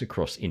networks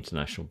across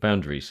international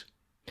boundaries.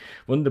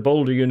 When the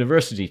Boulder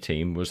University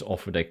team was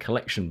offered a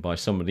collection by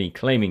somebody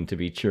claiming to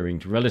be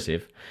Turing's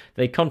relative,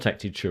 they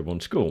contacted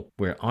Sherborne School,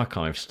 where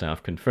archive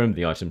staff confirmed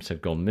the items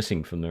had gone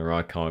missing from their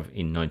archive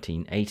in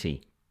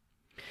 1980.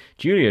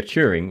 Julia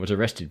Turing was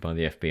arrested by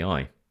the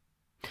FBI.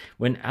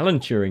 When Alan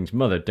Turing's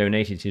mother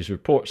donated his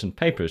reports and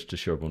papers to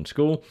Sherborne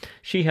School,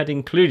 she had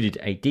included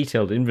a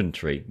detailed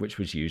inventory which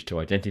was used to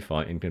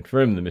identify and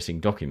confirm the missing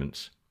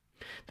documents.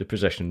 The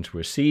possessions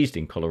were seized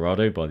in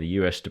Colorado by the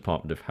U.S.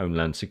 Department of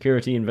Homeland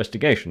Security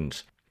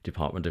investigations.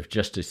 Department of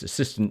Justice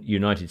Assistant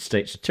United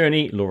States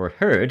Attorney Laura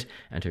Hurd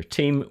and her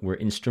team were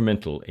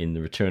instrumental in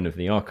the return of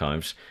the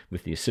archives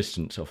with the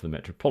assistance of the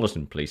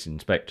Metropolitan Police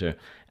Inspector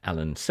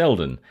Alan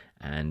Selden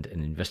and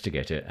an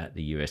investigator at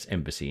the US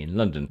Embassy in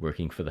London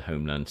working for the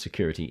Homeland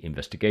Security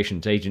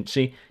Investigations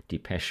Agency,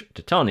 Dipesh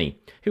Tatani,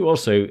 who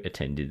also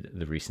attended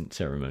the recent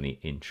ceremony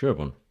in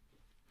Sherborne.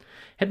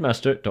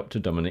 Headmaster Dr.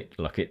 Dominic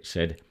Luckett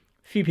said,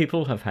 "Few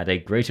people have had a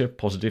greater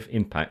positive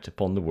impact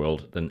upon the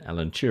world than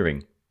Alan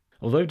Turing.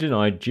 Although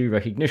denied due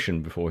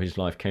recognition before his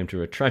life came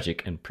to a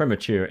tragic and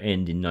premature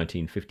end in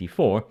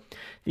 1954,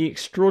 the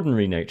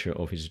extraordinary nature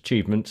of his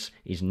achievements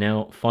is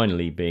now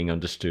finally being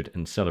understood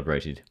and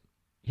celebrated.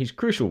 His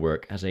crucial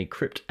work as a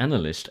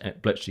cryptanalyst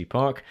at Bletchley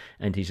Park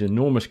and his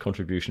enormous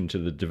contribution to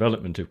the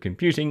development of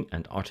computing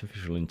and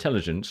artificial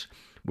intelligence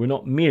were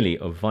not merely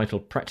of vital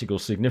practical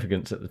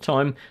significance at the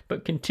time,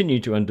 but continue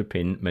to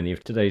underpin many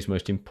of today's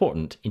most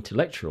important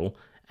intellectual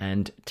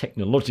and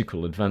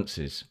technological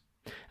advances.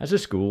 As a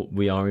school,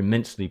 we are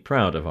immensely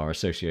proud of our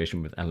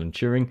association with Alan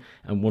Turing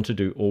and want to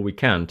do all we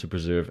can to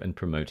preserve and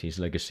promote his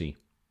legacy.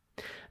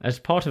 As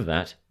part of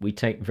that, we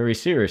take very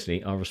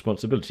seriously our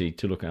responsibility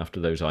to look after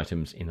those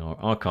items in our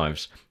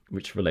archives,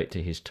 which relate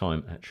to his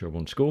time at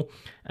Sherborne School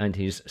and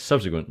his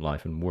subsequent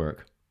life and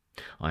work.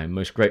 I am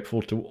most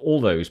grateful to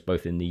all those,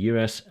 both in the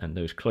US and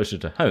those closer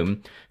to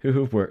home, who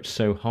have worked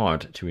so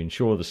hard to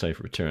ensure the safe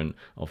return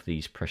of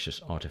these precious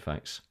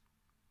artefacts.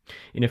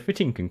 In a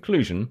fitting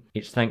conclusion,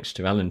 it's thanks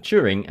to Alan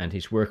Turing and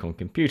his work on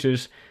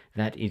computers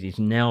that it is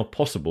now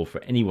possible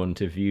for anyone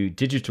to view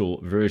digital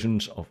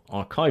versions of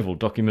archival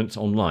documents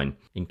online,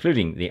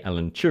 including the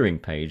Alan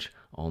Turing page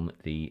on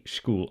the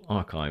School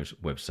Archives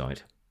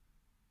website."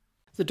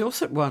 The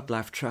Dorset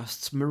Wildlife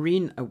Trust's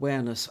Marine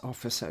Awareness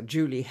Officer,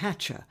 Julie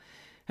Hatcher,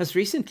 has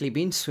recently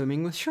been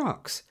swimming with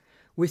sharks,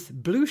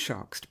 with blue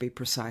sharks to be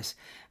precise,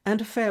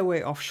 and a fair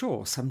way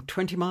offshore, some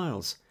 20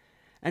 miles.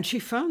 And she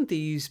found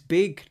these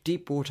big,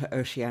 deep-water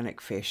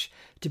oceanic fish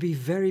to be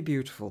very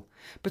beautiful,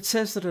 but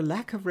says that a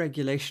lack of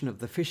regulation of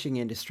the fishing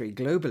industry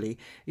globally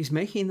is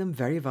making them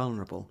very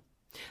vulnerable.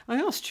 I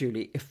asked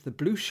Julie if the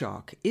blue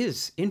shark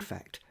is, in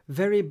fact,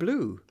 very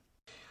blue.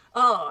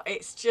 Oh,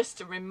 it's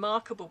just a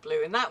remarkable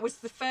blue. And that was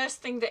the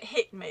first thing that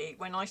hit me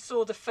when I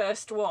saw the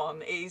first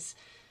one, is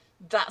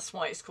that's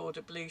why it's called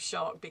a blue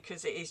shark,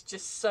 because it is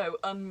just so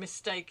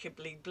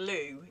unmistakably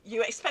blue.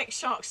 You expect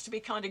sharks to be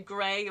kind of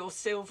grey or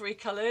silvery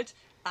coloured,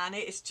 and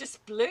it's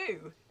just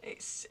blue.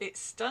 It's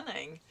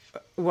stunning.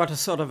 What, a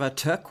sort of a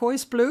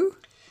turquoise blue?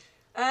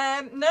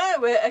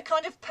 No, a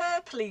kind of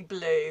purpley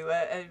blue,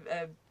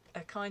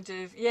 a kind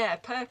of,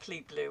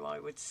 purpley blue, I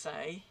would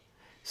say.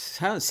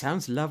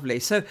 Sounds lovely.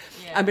 So,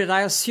 Yeah. I mean,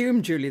 I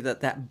assume, Julie,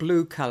 that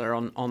blue colour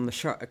on the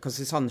shark, because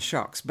it's on the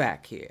shark's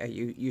back here,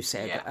 you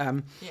said.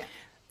 Yeah. Yeah.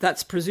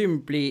 That's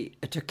presumably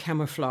to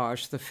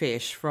camouflage the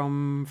fish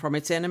from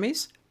its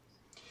enemies?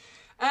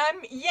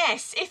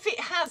 Yes, if it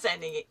has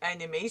any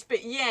enemies,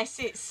 but yes,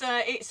 it's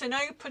an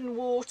open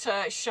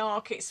water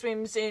shark. It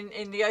swims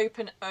in the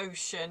open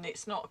ocean.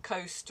 It's not a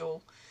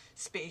coastal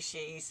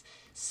species.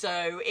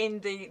 So in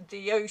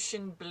the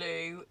ocean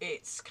blue,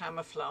 it's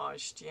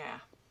camouflaged, yeah.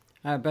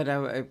 But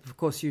of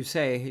course, you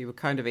were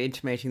kind of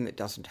intimating that it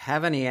doesn't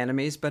have any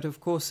enemies, but of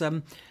course,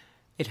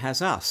 it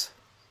has us,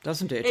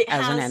 doesn't it,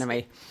 as an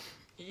enemy?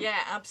 Yeah,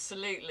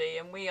 absolutely.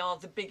 And we are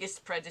the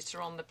biggest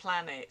predator on the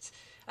planet.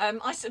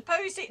 I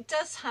suppose it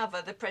does have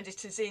other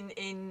predators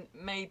in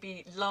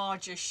maybe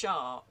larger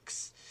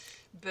sharks,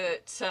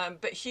 but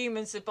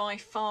humans are by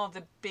far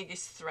the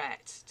biggest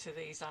threat to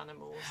these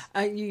animals.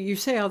 You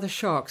say other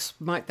sharks.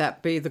 Might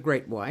that be the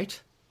great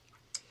white?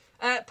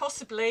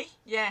 Possibly,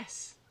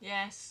 yes.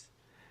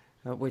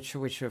 Which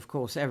of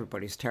course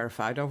everybody's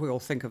terrified of. We all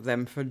think of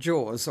them for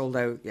Jaws,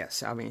 although,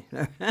 yes, I mean,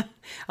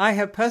 I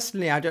have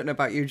personally, I don't know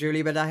about you,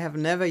 Julie, but I have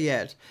never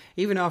yet,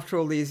 even after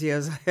all these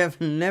years, I have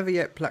never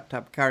yet plucked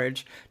up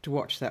courage to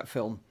watch that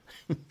film.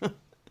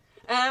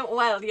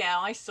 Well, yeah,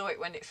 I saw it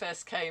when it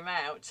first came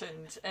out,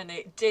 and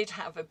it did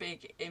have a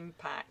big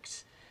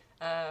impact.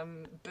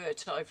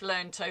 But I've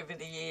learnt over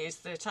the years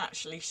that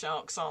actually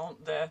sharks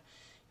aren't they're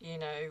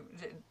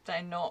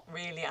not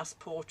really as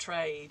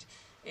portrayed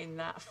in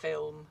that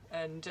film,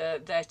 and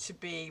they're to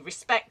be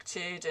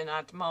respected and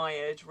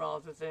admired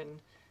rather than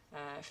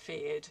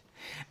feared.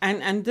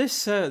 And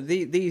this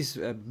these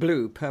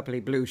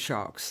purpley blue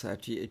sharks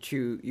that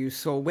you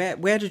saw,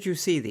 where did you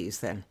see these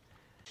then?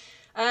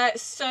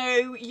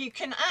 So you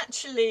can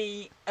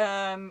actually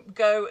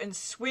go and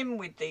swim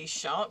with these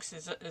sharks,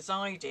 as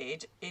I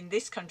did, in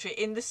this country,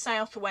 in the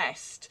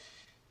southwest.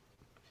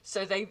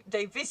 So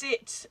they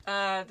visit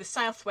the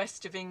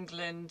southwest of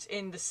England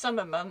in the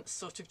summer months,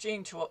 sort of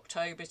June to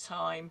October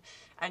time,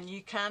 and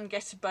you can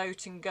get a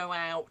boat and go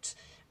out.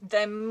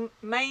 They're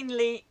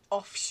mainly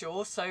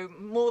offshore, so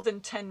more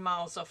than 10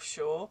 miles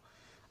offshore.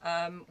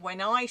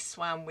 When I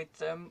swam with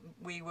them,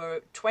 we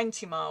were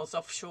 20 miles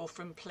offshore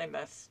from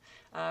Plymouth,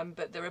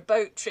 but there are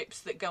boat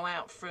trips that go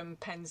out from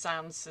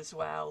Penzance as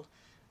well.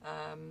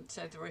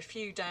 So there were a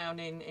few down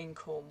in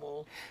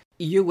Cornwall.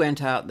 You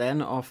went out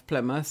then off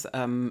Plymouth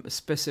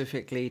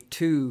specifically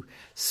to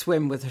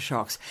swim with the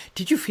sharks.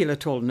 Did you feel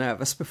at all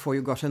nervous before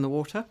you got in the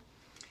water?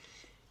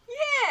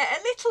 Yeah,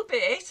 a little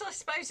bit. I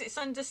suppose it's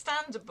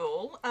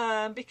understandable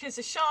because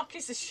a shark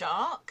is a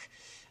shark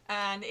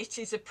and it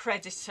is a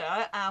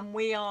predator and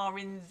we are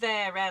in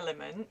their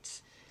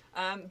element.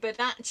 But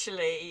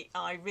actually,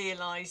 I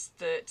realised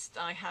that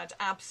I had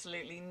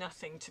absolutely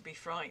nothing to be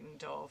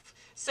frightened of.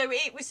 So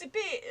it was a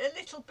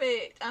little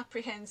bit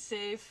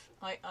apprehensive,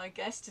 I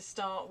guess, to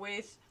start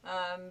with.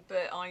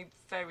 But I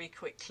very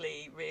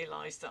quickly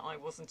realised that I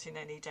wasn't in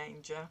any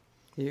danger.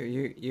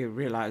 You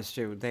realised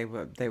they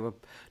were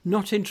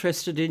not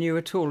interested in you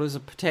at all as a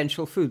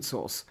potential food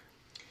source.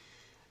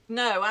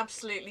 No,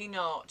 absolutely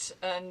not.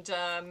 And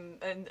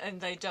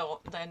they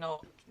don't. They're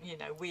not. You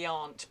know, we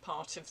aren't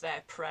part of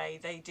their prey.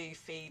 They do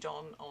feed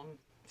on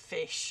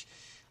fish,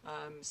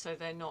 so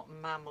they're not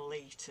mammal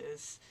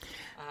eaters.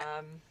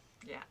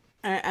 Yeah.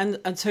 And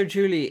so,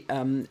 Julie,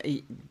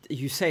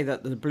 you say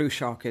that the blue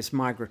shark is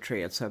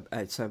migratory. It's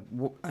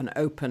an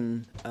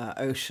open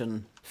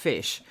ocean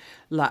fish,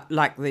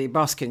 like the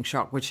basking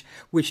shark, which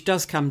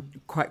does come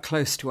quite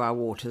close to our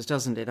waters,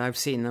 doesn't it? I've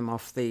seen them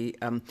off the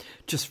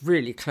just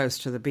really close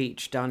to the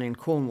beach down in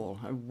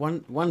Cornwall. A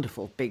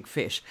wonderful big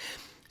fish.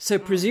 So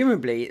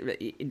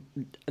presumably,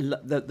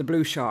 the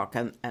blue shark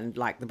and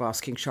like the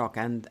basking shark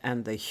and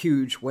the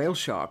huge whale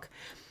shark,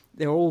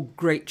 they're all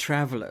great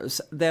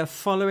travellers. They're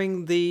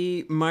following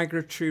the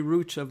migratory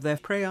route of their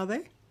prey, are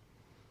they?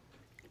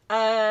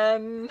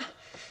 I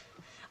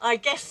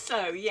guess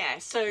so, yeah.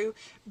 So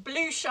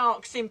blue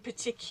sharks in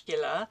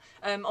particular,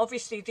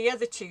 obviously the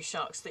other two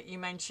sharks that you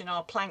mentioned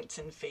are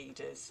plankton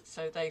feeders.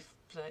 So they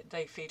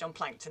feed on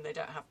plankton, they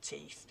don't have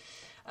teeth.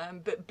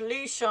 But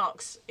blue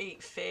sharks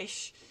eat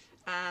fish.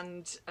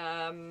 And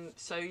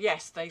so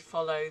yes, they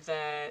follow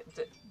their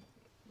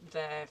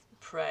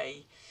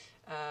prey,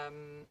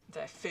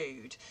 their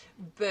food,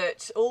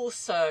 but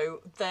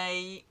also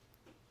they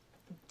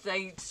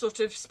sort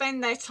of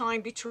spend their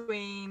time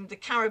between the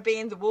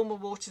Caribbean, the warmer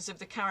waters of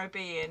the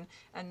Caribbean,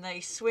 and they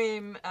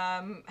swim,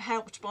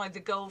 helped by the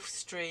Gulf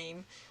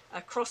Stream,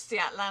 across the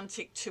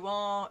Atlantic to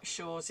our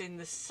shores in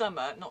the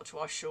summer, not to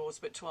our shores,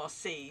 but to our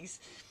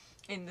seas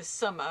in the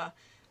summer,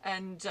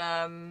 and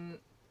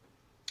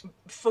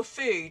for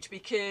food,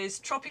 because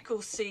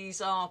tropical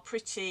seas are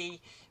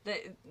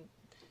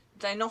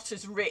they're not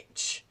as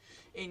rich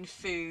in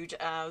food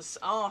as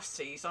our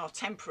seas, our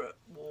temperate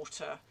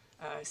water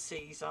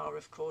seas are,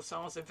 of course.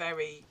 Ours are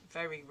very,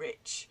 very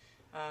rich.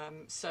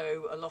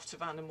 So a lot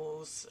of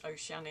animals,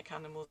 oceanic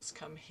animals,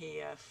 come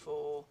here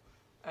for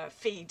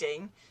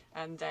feeding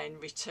and then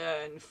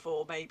return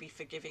for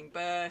giving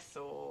birth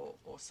or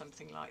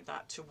something like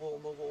that to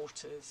warmer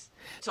waters.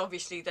 So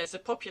obviously there's a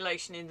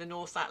population in the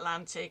North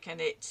Atlantic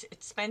and it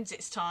spends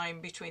its time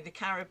between the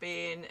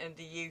Caribbean and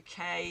the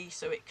UK,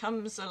 so it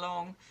comes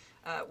along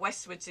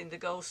westwards in the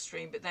Gulf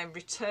Stream but then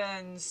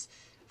returns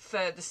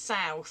further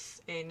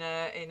south in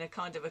a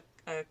kind of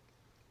a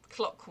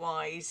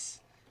clockwise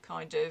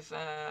kind of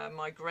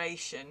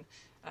migration,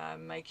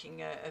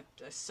 making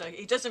so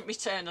it doesn't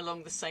return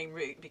along the same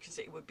route because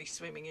it would be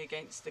swimming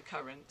against the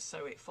current,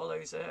 so it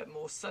follows a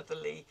more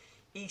southerly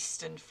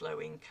eastern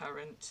flowing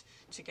current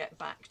to get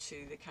back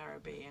to the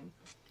Caribbean.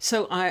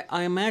 So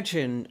I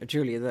imagine,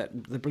 Julia,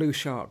 that the blue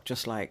shark,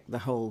 just like the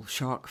whole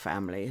shark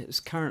family,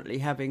 is currently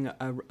having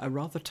a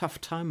rather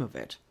tough time of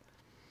it.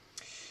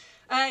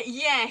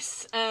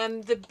 Yes,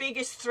 the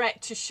biggest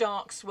threat to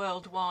sharks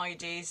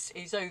worldwide is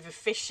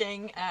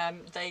overfishing.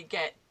 They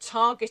get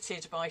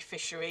targeted by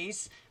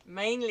fisheries,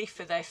 mainly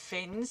for their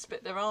fins,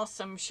 but there are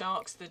some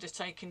sharks that are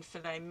taken for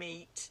their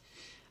meat.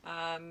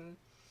 And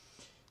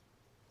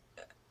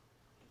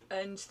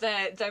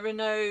they're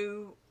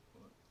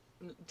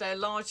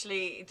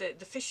largely,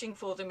 the fishing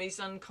for them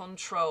is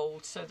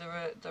uncontrolled, so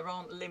there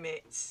aren't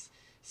limits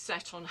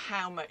set on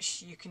how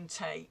much you can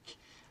take.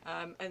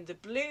 And the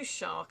blue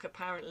shark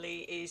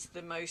apparently is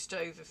the most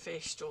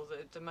overfished, or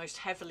the most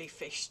heavily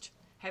fished,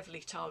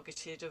 heavily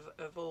targeted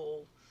of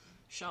all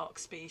shark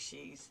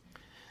species.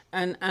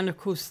 And of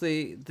course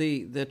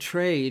the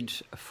trade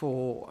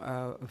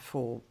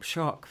for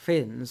shark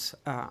fins,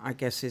 I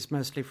guess, is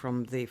mostly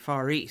from the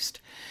Far East,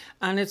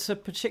 and it's a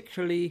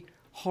particularly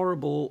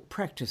horrible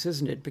practice,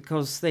 isn't it?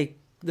 Because the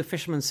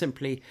fishermen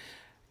simply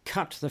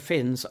cut the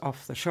fins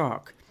off the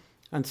shark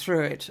and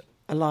throw it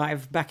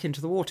alive back into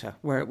the water,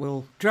 where it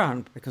will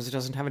drown because it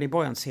doesn't have any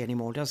buoyancy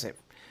anymore, does it?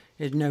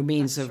 There's no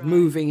means of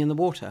moving in the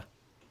water.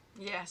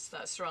 Yes,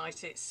 that's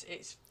right.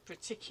 It's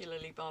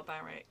particularly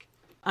barbaric.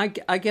 I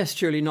guess,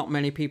 Julie, not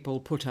many people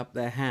put up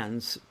their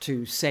hands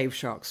to save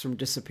sharks from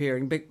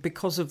disappearing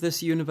because of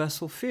this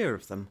universal fear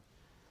of them.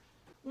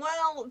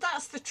 Well,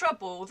 that's the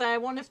trouble. They're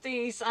one of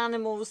these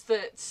animals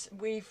that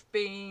we've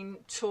been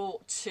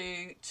taught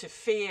to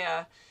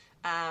fear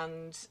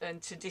and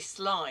to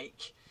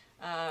dislike.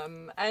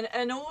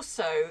 And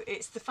also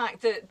it's the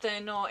fact that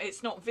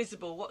it's not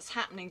visible. What's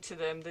happening to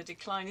them, the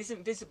decline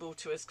isn't visible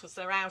to us because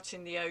they're out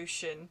in the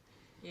ocean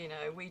You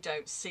know, we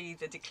don't see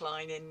the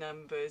decline in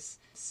numbers,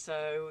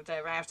 so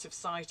they're out of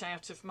sight,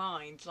 out of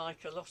mind,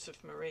 like a lot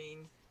of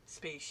marine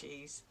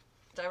species.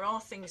 There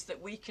are things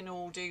that we can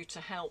all do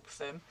to help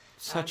them,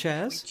 Such if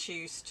as? we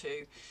choose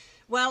to.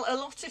 Well, a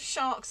lot of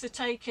sharks are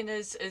taken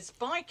as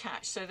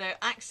bycatch, so they're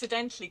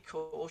accidentally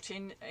caught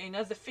in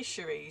other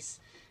fisheries,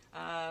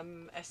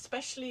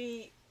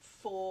 especially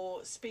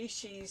for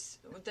species.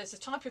 There's a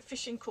type of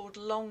fishing called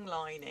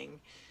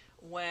longlining,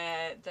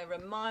 where there are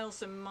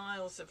miles and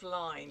miles of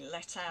line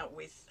let out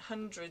with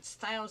hundreds,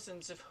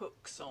 thousands of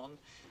hooks on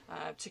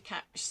to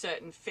catch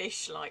certain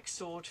fish like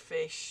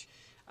swordfish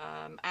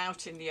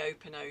out in the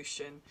open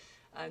ocean.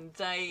 And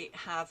they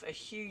have a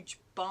huge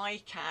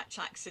bycatch,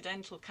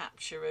 accidental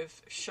capture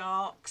of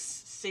sharks,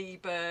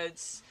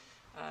 seabirds,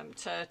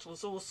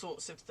 turtles, all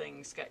sorts of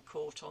things get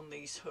caught on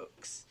these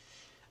hooks.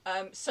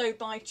 So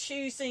by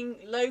choosing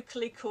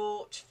locally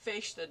caught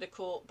fish that are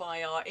caught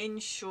by our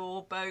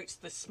inshore boats,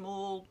 the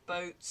small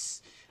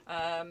boats,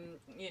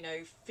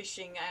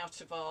 fishing out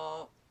of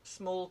our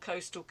small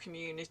coastal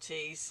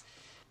communities,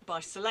 by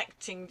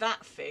selecting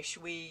that fish,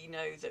 we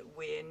know that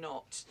we're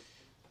not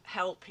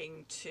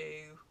helping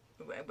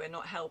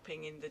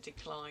in the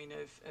decline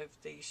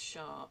of these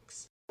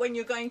sharks. When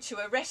you're going to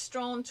a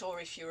restaurant, or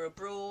if you're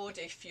abroad,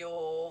 if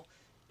you're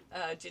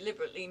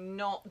deliberately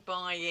not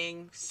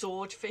buying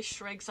swordfish,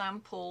 for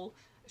example,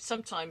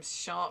 sometimes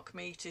shark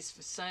meat is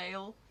for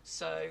sale.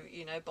 So,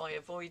 by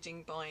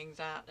avoiding buying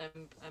that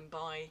and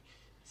by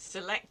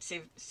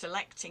selecting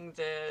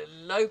the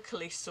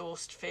locally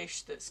sourced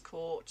fish that's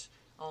caught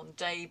on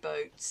day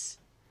boats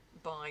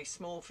by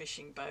small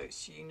fishing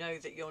boats, you know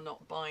that you're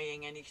not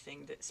buying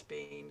anything that's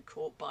been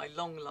caught by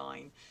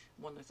longline,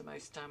 one of the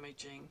most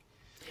damaging.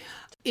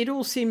 It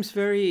all seems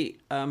very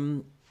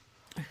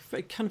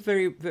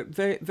very,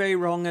 very, very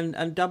wrong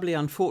and doubly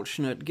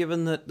unfortunate,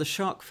 given that the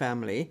shark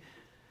family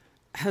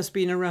has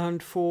been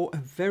around for a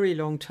very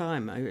long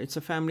time. It's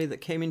a family that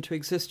came into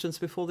existence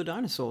before the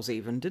dinosaurs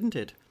even, didn't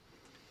it?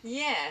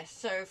 Yeah,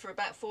 so for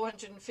about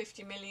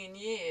 450 million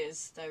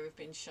years there have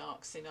been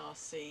sharks in our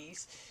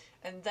seas,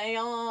 and they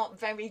are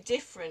very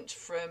different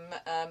from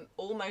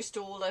almost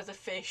all other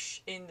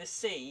fish in the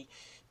sea.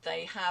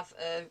 They have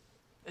a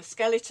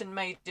skeleton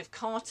made of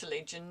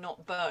cartilage and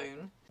not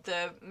bone.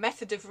 The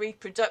method of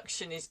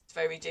reproduction is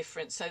very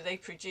different, so they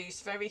produce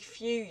very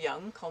few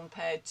young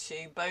compared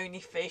to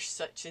bony fish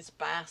such as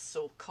bass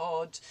or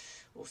cod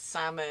or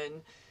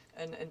salmon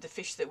and the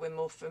fish that we're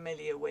more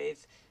familiar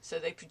with. So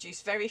they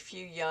produce very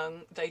few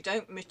young. They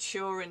don't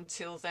mature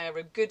until they're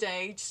a good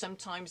age,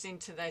 sometimes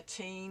into their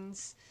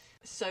teens.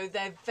 So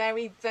they're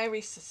very,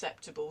 very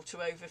susceptible to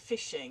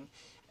overfishing.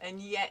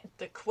 And yet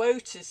the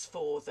quotas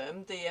for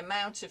them, the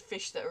amount of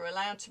fish that are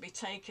allowed to be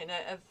taken,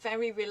 are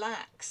very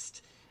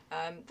relaxed.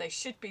 They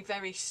should be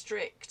very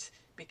strict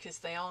because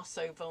they are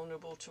so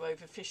vulnerable to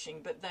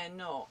overfishing, but they're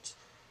not.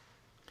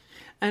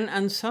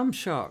 And some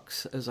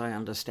sharks, as I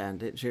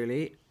understand it,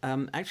 Julie,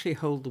 actually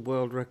hold the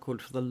world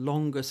record for the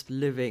longest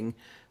living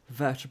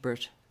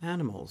vertebrate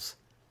animals.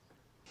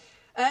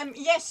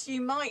 Yes,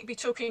 you might be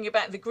talking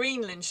about the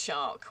Greenland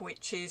shark,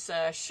 which is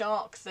a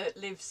shark that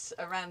lives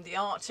around the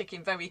Arctic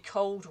in very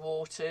cold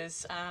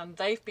waters, and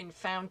they've been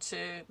found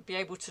to be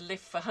able to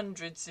live for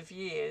hundreds of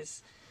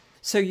years.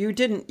 So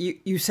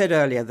you said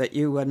earlier that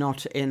you were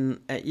not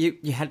in,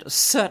 you had a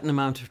certain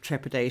amount of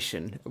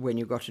trepidation when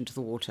you got into the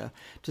water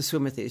to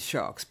swim with these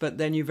sharks, but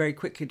then you very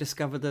quickly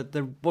discovered that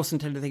there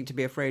wasn't anything to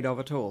be afraid of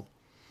at all.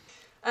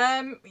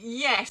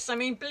 Yes, I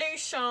mean, blue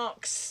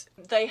sharks,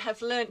 they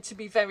have learnt to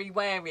be very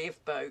wary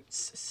of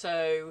boats,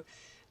 so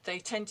they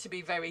tend to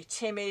be very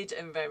timid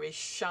and very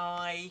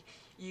shy.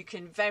 You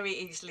can very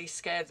easily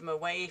scare them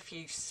away if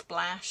you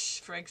splash,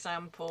 for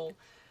example.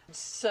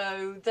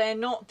 So they're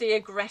not the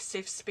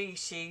aggressive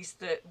species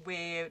that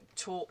we're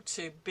taught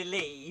to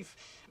believe.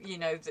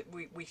 That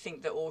we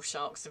think that all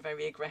sharks are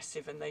very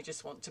aggressive and they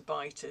just want to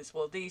bite us.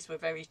 Well, these were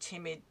very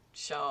timid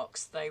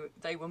sharks.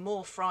 They were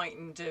more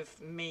frightened of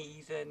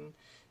me than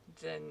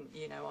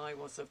I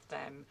was of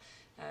them.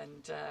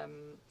 And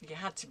you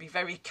had to be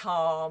very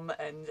calm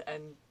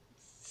and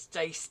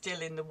stay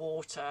still in the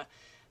water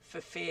for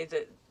fear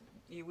that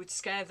you would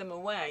scare them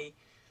away.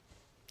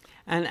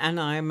 And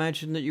I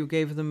imagine that you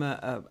gave them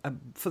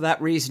for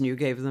that reason you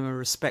gave them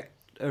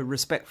a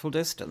respectful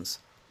distance.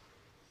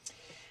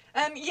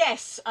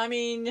 Yes, I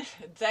mean,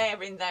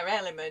 they're in their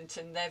element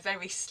and they're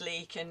very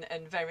sleek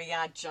and very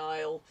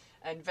agile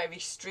and very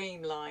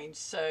streamlined,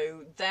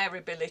 so their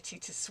ability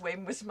to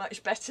swim was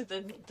much better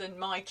than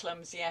my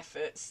clumsy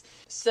efforts.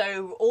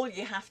 So all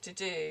you have to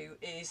do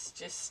is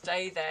just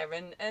stay there,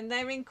 and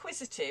they're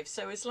inquisitive,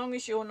 so as long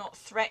as you're not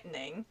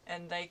threatening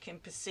and they can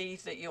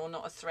perceive that you're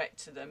not a threat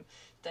to them,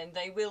 then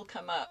they will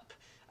come up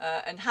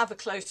and have a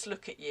close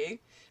look at you.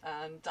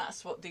 And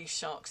that's what these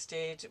sharks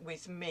did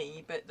with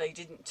me, but they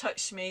didn't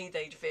touch me,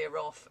 they'd veer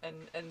off,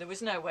 and there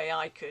was no way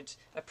I could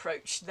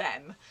approach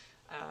them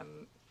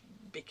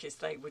because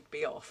they would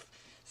be off.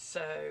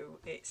 So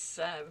it's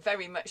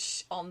very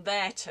much on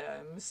their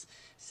terms,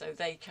 so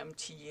they come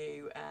to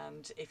you,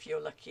 and if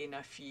you're lucky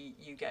enough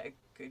you get a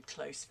good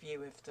close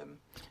view of them.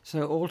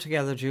 So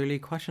altogether, Julie,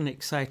 quite an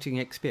exciting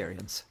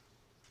experience.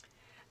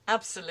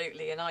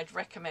 Absolutely, and I'd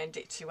recommend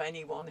it to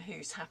anyone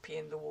who's happy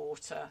in the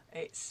water.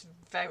 It's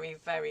very,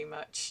 very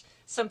much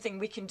something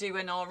we can do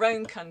in our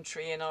own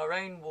country, in our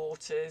own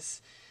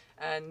waters,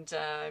 and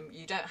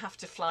you don't have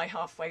to fly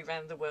halfway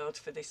around the world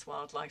for this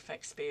wildlife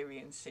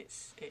experience.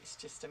 It's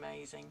just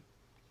amazing.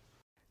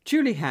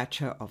 Julie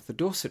Hatcher of the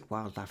Dorset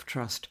Wildlife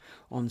Trust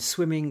on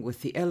swimming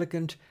with the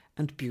elegant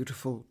and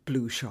beautiful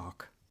blue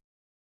shark.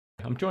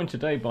 I'm joined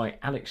today by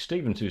Alex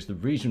Stevens, who's the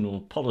Regional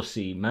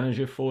Policy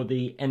Manager for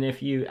the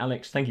NFU.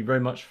 Alex, thank you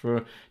very much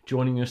for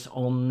joining us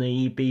on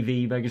the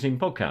BV Magazine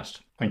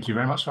podcast. Thank you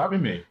very much for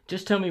having me.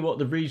 Just tell me what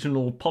the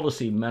Regional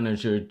Policy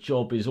Manager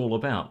job is all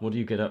about. What do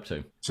you get up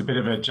to? It's a bit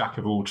of a jack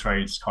of all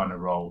trades kind of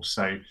role.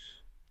 So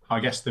I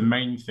guess the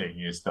main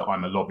thing is that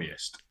I'm a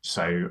lobbyist.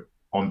 So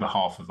on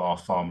behalf of our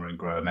farmer and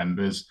grower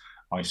members,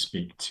 I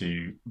speak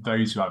to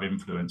those who have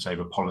influence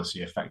over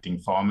policy affecting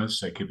farmers.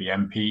 So it could be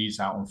MPs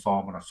out on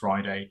farm on a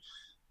Friday,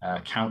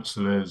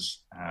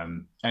 councillors,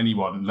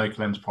 anyone,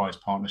 local enterprise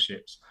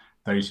partnerships,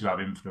 those who have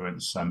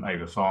influence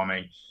over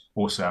farming.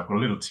 Also, I've got a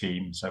little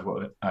team. So I've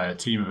got a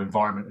team of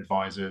environment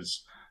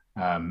advisors,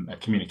 a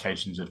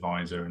communications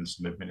advisor, and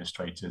some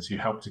administrators who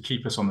help to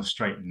keep us on the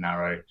straight and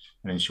narrow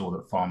and ensure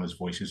that farmers'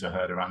 voices are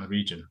heard around the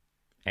region.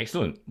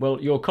 Excellent.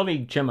 Well, your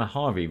colleague Gemma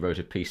Harvey wrote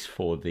a piece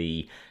for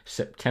the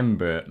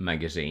September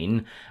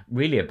magazine,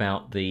 really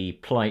about the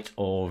plight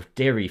of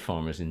dairy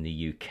farmers in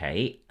the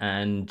UK,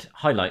 and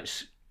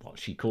highlights what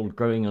she called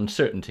growing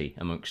uncertainty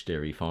amongst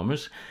dairy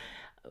farmers.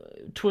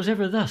 'Twas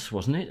ever thus,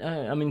 wasn't it?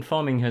 I mean,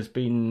 farming has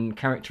been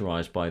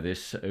characterised by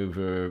this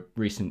over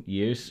recent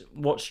years.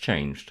 What's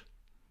changed?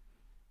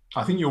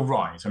 I think you're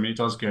right. I mean, it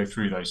does go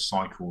through those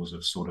cycles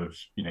of sort of,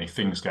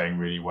 things going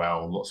really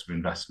well, lots of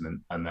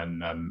investment, and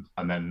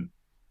then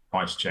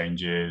price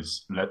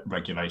changes,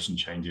 regulation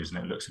changes, and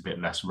it looks a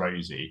bit less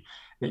rosy.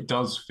 It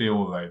does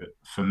feel, though, that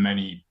for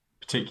many,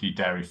 particularly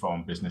dairy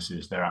farm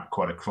businesses, they're at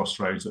quite a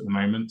crossroads at the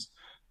moment.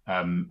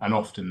 And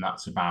often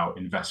that's about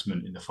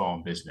investment in the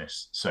farm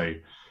business. So,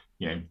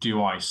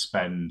 do I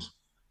spend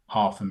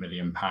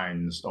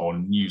 £500,000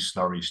 on new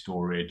slurry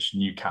storage,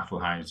 new cattle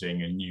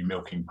housing, and new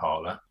milking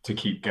parlour to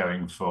keep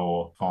going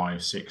for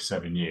 5, 6,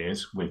 7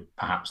 years with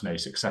perhaps no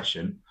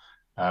succession?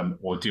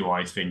 Or do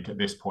I think at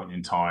this point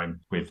in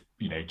time, with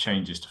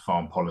changes to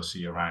farm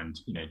policy around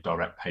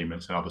direct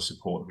payments and other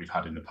support that we've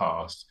had in the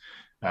past,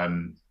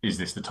 is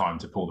this the time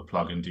to pull the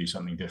plug and do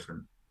something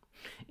different?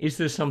 Is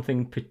there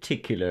something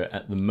particular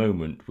at the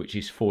moment which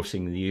is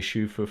forcing the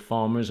issue for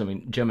farmers? I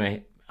mean, Gemma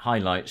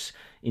highlights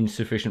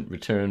insufficient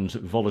returns,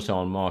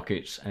 volatile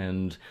markets,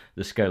 and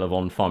the scale of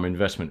on-farm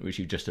investment, which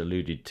you just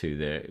alluded to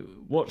there.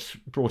 What's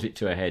brought it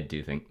to a head, do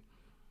you think?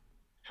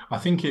 I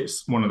think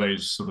it's one of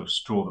those sort of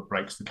straw that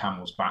breaks the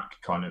camel's back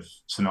kind of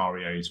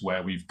scenarios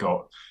where we've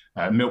got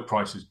milk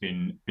prices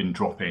been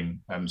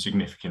dropping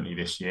significantly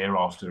this year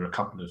after a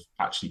couple of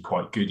actually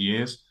quite good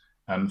years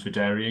for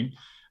dairying.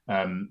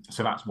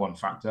 So that's one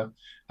factor.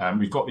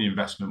 We've got the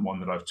investment one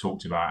that I've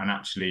talked about, and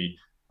actually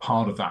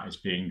part of that is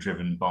being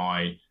driven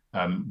by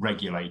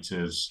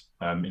regulators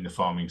in the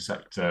farming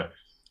sector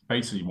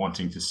basically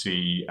wanting to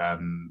see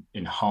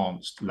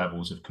enhanced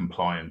levels of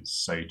compliance,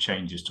 so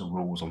changes to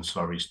rules on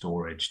slurry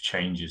storage,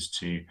 changes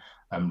to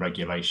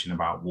regulation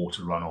about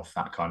water runoff,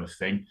 that kind of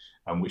thing,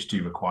 which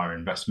do require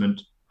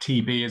investment.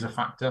 TB is a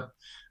factor.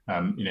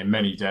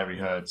 Many dairy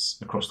herds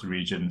across the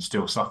region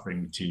still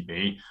suffering with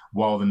TB,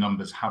 while the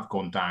numbers have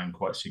gone down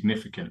quite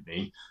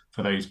significantly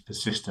for those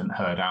persistent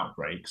herd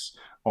outbreaks.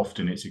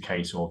 Often it's a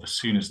case of as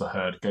soon as the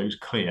herd goes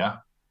clear,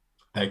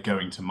 they're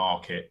going to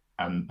market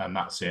and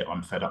that's it,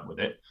 I'm fed up with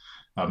it.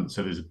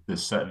 So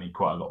there's certainly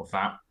quite a lot of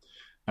that.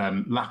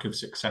 Lack of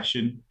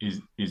succession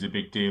is a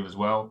big deal as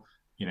well.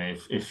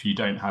 If you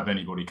don't have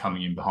anybody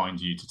coming in behind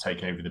you to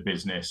take over the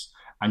business,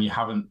 and you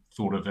haven't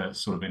thought of a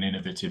sort of an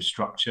innovative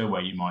structure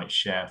where you might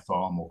share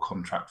farm or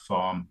contract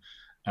farm,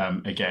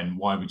 again,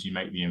 why would you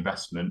make the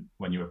investment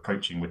when you're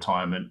approaching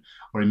retirement?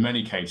 Or in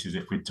many cases,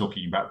 if we're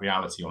talking about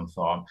reality on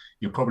farm,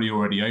 you're probably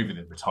already over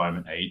the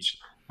retirement age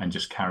and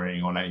just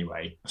carrying on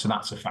anyway. So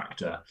that's a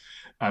factor.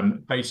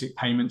 Basic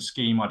payment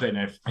scheme, I don't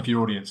know if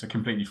your audience are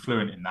completely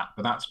fluent in that,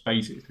 but that's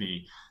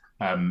basically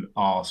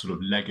our sort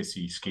of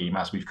legacy scheme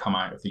as we've come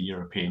out of the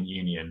European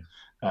Union.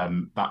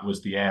 That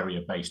was the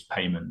area-based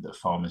payment that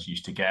farmers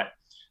used to get.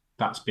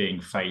 That's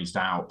being phased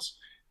out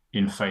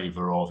in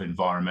favour of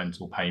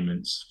environmental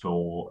payments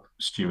for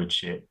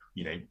stewardship,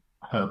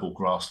 herbal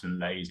grassland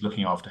lays,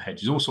 looking after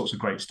hedges, all sorts of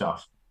great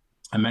stuff.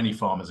 And many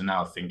farmers are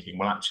now thinking,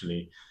 well,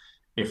 actually,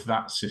 if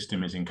that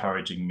system is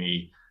encouraging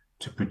me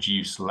to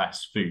produce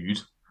less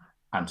food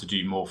and to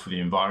do more for the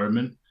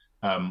environment,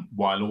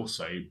 while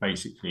also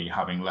basically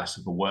having less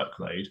of a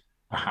workload,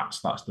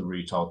 perhaps that's the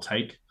route I'll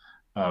take.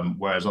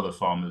 Whereas other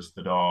farmers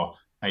that are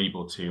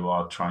able to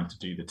are trying to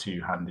do the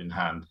two hand in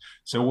hand.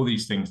 So all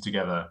these things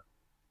together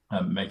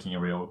making a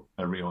real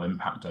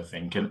impact, I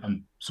think,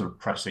 and sort of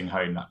pressing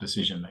home that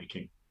decision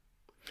making.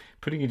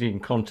 Putting it in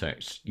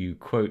context, you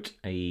quote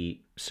a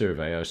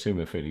survey, I assume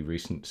a fairly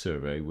recent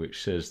survey,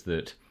 which says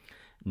that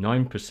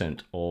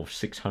 9% of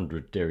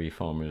 600 dairy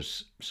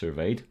farmers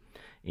surveyed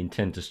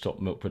intend to stop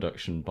milk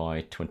production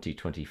by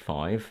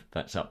 2025.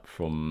 That's up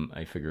from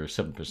a figure of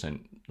 7%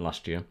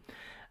 last year.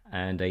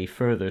 And a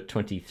further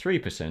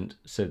 23%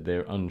 said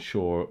they're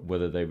unsure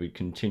whether they would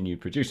continue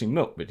producing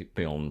milk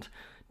beyond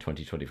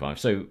 2025.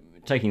 So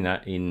taking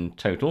that in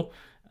total,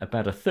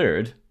 about a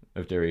third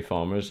of dairy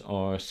farmers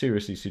are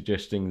seriously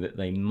suggesting that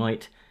they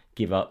might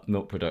give up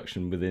milk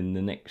production within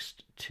the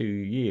next 2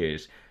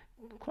 years.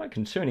 Quite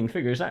concerning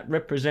figure. Is that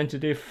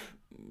representative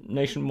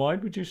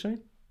nationwide, would you say?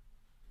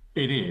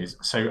 It is.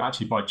 So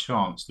actually, by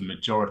chance, the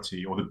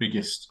majority or the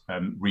biggest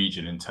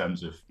region in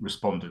terms of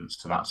respondents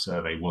to that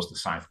survey was the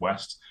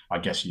Southwest. I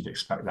guess you'd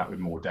expect that with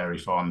more dairy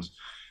farms.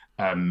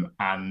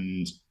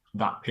 And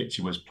that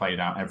picture was played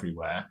out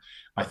everywhere.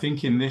 I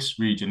think in this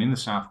region, in the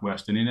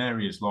Southwest, and in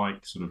areas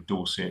like sort of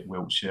Dorset,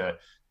 Wiltshire,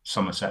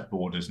 Somerset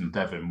borders and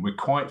Devon, we're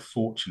quite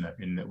fortunate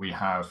in that we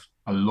have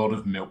a lot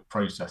of milk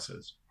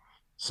processors.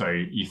 So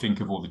you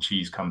think of all the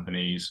cheese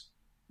companies,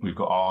 we've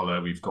got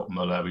Arla, we've got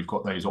Muller, we've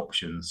got those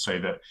options, so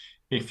that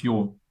if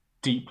you're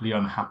deeply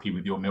unhappy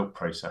with your milk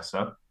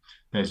processor,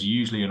 there's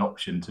usually an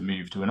option to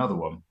move to another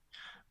one.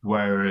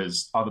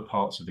 Whereas other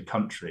parts of the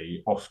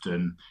country,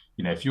 often,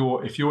 if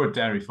you're a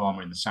dairy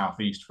farmer in the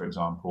southeast, for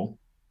example,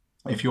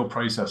 if your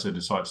processor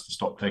decides to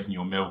stop taking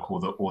your milk or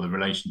the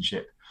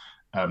relationship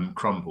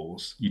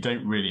crumbles, you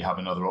don't really have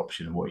another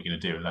option of what you're going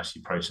to do unless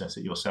you process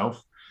it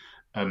yourself.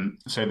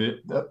 So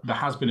there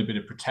has been a bit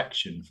of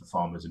protection for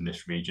farmers in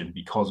this region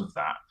because of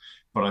that.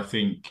 But I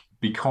think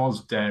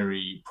because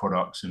dairy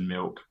products and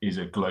milk is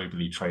a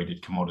globally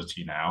traded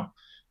commodity now,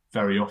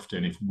 very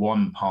often if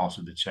one part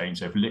of the chain,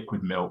 so if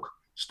liquid milk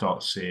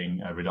starts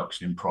seeing a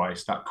reduction in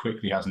price, that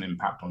quickly has an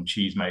impact on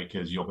cheese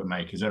makers, yogurt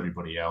makers,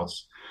 everybody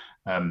else.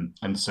 And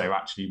so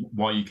actually,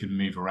 while you can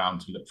move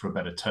around to look for a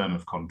better term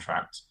of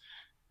contract,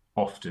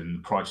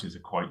 often prices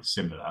are quite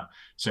similar.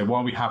 So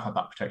while we have had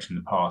that protection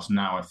in the past,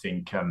 now I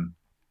think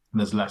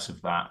there's less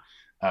of that.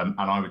 And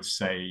I would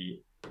say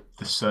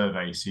the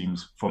survey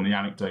seems, from the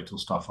anecdotal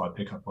stuff I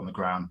pick up on the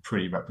ground,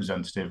 pretty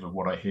representative of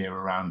what I hear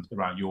around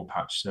your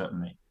patch,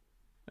 certainly.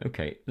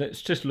 Okay,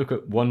 let's just look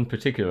at one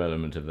particular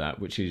element of that,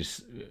 which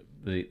is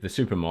the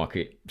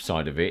supermarket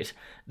side of it.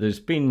 There's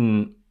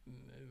been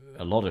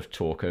a lot of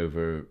talk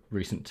over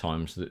recent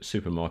times that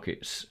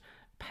supermarkets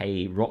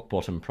pay rock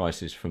bottom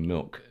prices for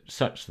milk,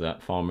 such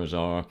that farmers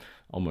are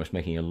almost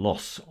making a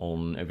loss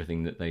on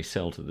everything that they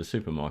sell to the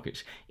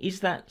supermarkets. Is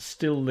that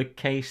still the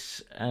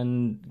case?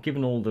 And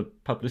given all the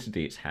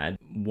publicity it's had,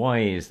 why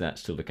is that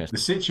still the case? The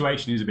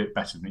situation is a bit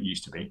better than it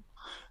used to be.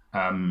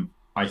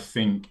 I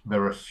think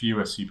there are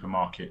fewer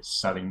supermarkets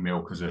selling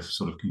milk as a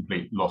sort of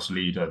complete loss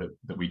leader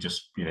that we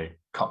just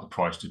cut the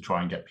price to try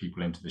and get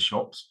people into the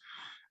shops.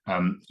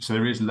 So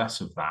there is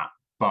less of that,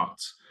 but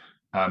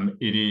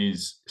it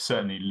is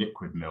certainly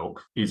liquid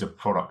milk is a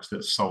product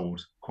that's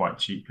sold quite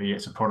cheaply.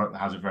 It's a product that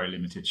has a very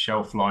limited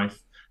shelf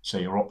life. So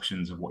your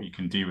options of what you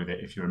can do with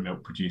it if you're a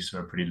milk producer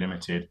are pretty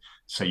limited.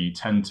 So you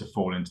tend to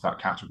fall into that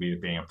category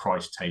of being a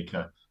price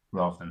taker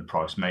rather than a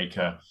price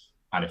maker.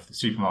 And if the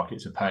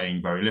supermarkets are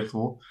paying very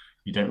little,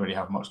 you don't really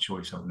have much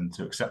choice other than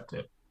to accept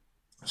it.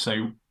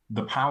 So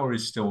the power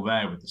is still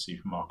there with the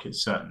supermarkets,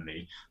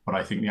 certainly, but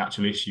I think the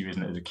actual issue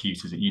isn't as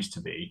acute as it used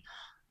to be.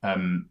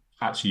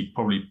 Actually,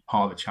 probably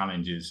part of the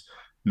challenge is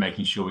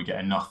making sure we get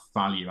enough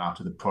value out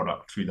of the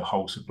product through the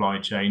whole supply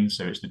chain.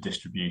 So it's the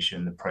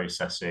distribution, the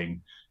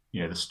processing,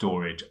 the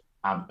storage,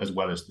 as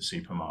well as the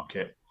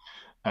supermarket.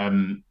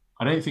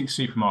 I don't think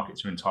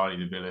supermarkets are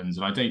entirely the villains,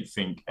 and I don't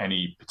think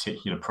any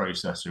particular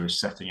processor is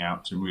setting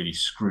out to really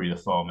screw the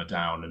farmer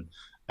down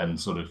and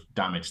sort of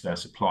damage their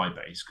supply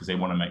base, because they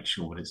want to make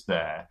sure that it's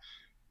there.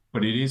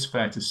 But it is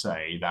fair to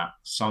say that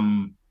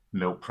some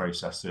milk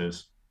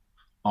processors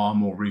are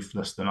more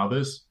ruthless than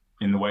others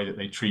in the way that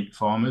they treat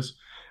farmers.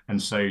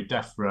 And so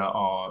DEFRA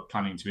are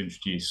planning to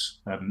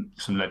introduce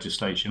some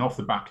legislation off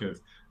the back of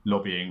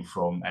lobbying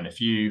from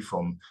NFU,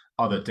 from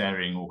other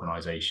dairying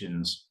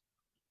organisations,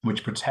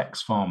 which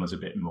protects farmers a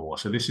bit more.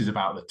 So this is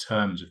about the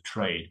terms of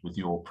trade with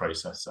your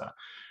processor.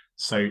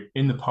 So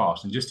in the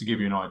past, and just to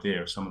give you an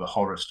idea of some of the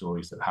horror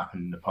stories that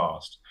happened in the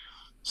past,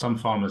 some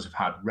farmers have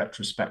had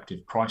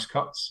retrospective price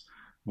cuts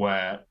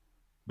where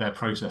their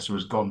processor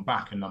has gone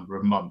back a number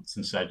of months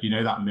and said,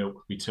 that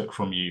milk we took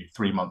from you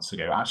 3 months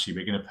ago, actually,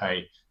 we're going to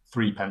pay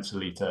 3 pence a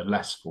litre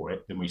less for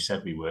it than we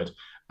said we would.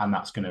 And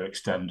that's going to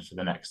extend for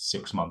the next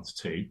 6 months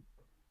too.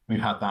 We've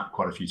had that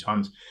quite a few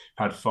times.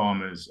 We've had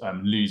farmers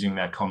losing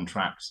their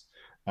contracts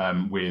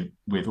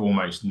with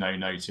almost no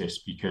notice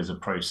because a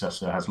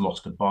processor has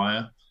lost a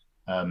buyer.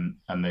 And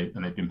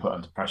they've been put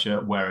under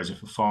pressure. Whereas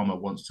if a farmer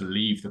wants to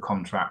leave the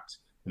contract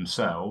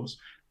themselves,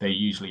 they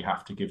usually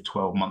have to give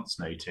 12 months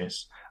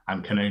notice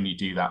and can only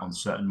do that on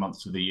certain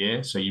months of the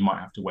year. So you might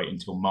have to wait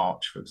until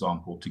March, for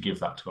example, to give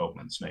that 12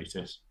 months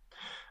notice.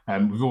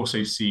 We've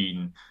also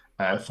seen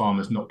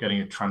farmers not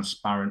getting a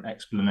transparent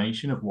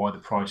explanation of why the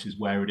price is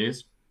where it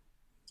is.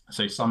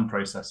 So some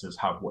processors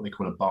have what they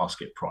call a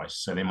basket price.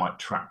 So they might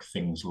track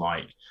things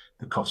like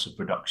the cost of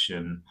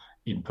production,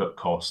 input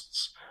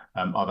costs,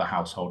 other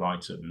household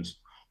items,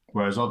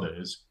 whereas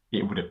others,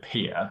 it would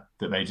appear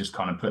that they just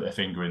kind of put their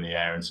finger in the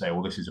air and say,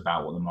 well, this is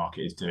about what the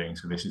market is doing,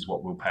 so this is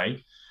what we'll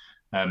pay.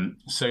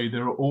 So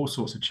there are all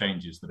sorts of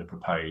changes that are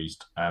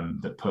proposed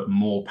that put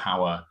more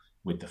power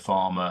with the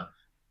farmer,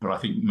 but I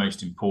think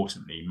most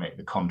importantly, make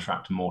the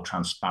contract more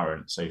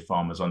transparent so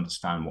farmers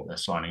understand what they're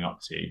signing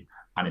up to,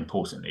 and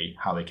importantly,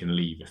 how they can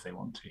leave if they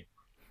want to.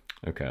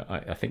 Okay,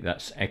 I think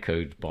that's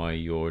echoed by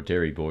your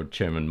Dairy Board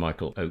Chairman,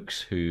 Michael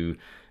Oakes, who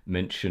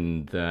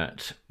mentioned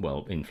that,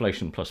 well,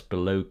 inflation plus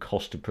below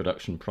cost of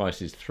production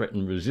prices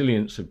threaten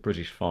resilience of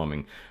British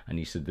farming. And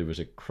he said there was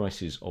a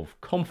crisis of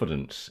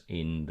confidence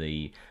in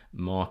the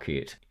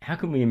market. How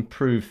can we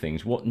improve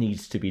things? What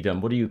needs to be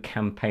done? What are you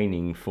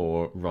campaigning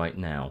for right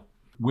now?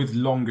 With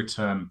longer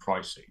term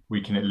pricing, we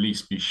can at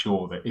least be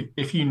sure that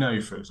if you know,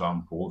 for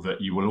example,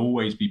 that you will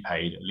always be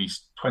paid at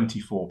least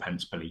 24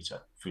 pence per litre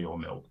for your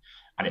milk,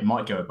 and it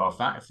might go above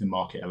that if the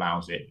market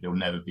allows it, it'll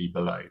never be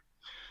below,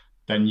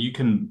 then you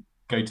can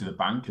go to the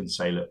bank and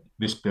say, look,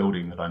 this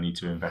building that I need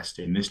to invest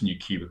in, this new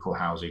cubicle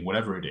housing,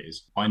 whatever it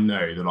is, I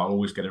know that I'll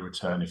always get a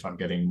return if I'm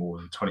getting more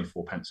than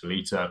 24 pence a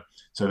litre.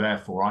 So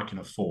therefore, I can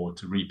afford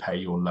to repay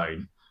your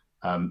loan,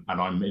 and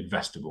I'm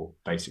investable,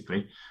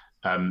 basically.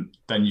 Then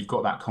you've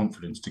got that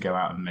confidence to go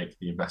out and make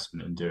the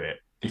investment and do it.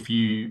 If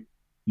you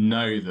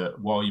know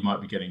that while you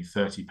might be getting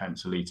 30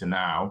 pence a litre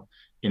now,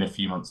 in a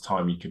few months'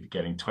 time, you could be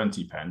getting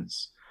 20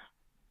 pence,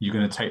 you're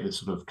going to take the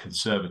sort of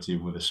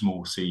conservative with a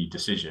small c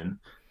decision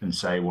and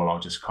say, well, I'll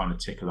just kind of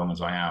tick along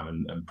as I am,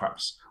 and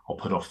perhaps I'll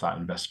put off that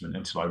investment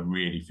until I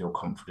really feel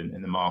confident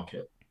in the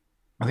market.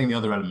 I think the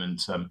other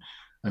element,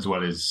 as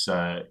well as,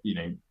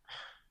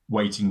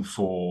 waiting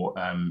for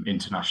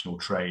international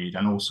trade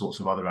and all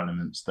sorts of other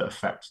elements that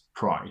affect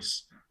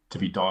price to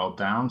be dialed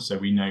down. So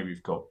we know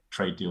we've got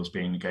trade deals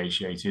being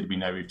negotiated. We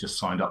know we've just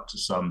signed up to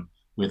some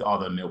with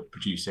other milk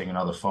producing and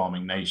other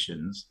farming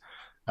nations.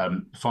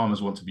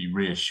 Farmers want to be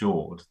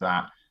reassured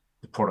that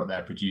the product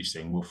they're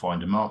producing will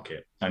find a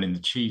market. And in the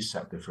cheese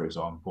sector, for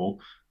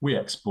example, we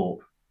export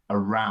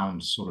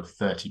around sort of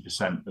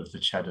 30% of the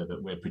cheddar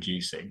that we're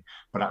producing,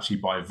 but actually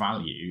by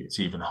value, it's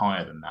even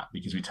higher than that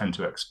because we tend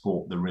to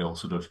export the real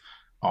sort of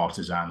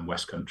artisan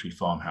West Country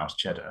farmhouse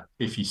cheddar.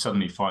 If you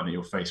suddenly find that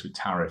you're faced with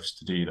tariffs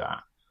to do that,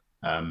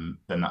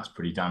 then that's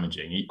pretty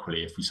damaging.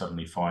 Equally, if we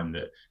suddenly find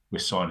that we're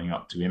signing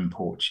up to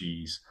import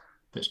cheese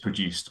that's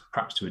produced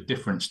perhaps to a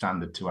different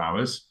standard to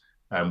ours,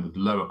 with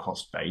lower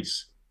cost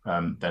base,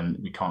 then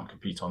we can't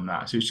compete on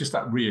that. So it's just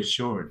that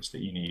reassurance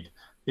that you need.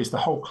 It's the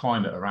whole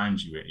climate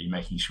around you, really,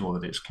 making sure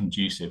that it's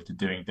conducive to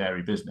doing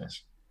dairy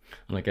business.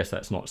 And I guess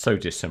that's not so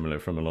dissimilar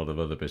from a lot of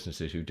other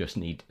businesses who just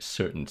need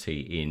certainty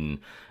in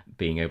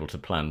being able to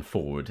plan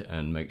forward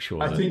and make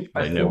sure that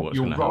they know what's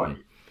going to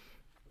happen.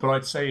 But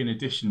I'd say in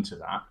addition to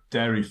that,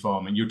 dairy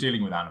farming, you're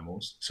dealing with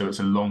animals, so it's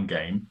a long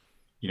game.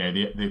 You know,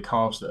 the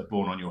calves that are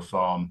born on your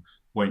farm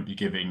won't be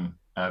giving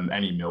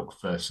any milk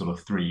for sort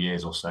of 3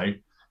 years or so.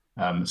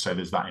 So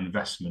there's that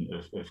investment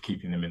of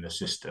keeping them in the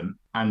system.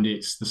 And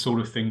it's the sort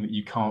of thing that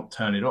you can't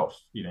turn it off.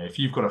 You know, if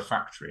you've got a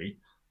factory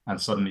and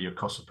suddenly your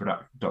costs of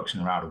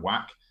production are out of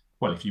whack,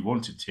 well, if you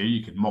wanted to,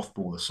 you could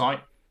mothball the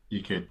site.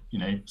 You could,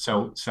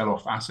 sell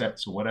off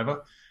assets or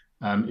whatever.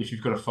 If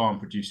you've got a farm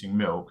producing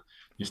milk,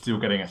 you're still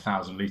getting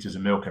 1,000 litres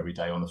of milk every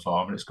day on the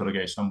farm, and it's got to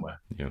go somewhere.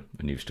 Yeah,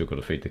 and you've still got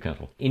to feed the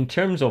cattle. In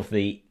terms of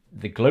the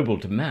global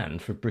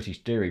demand for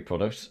British dairy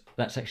products,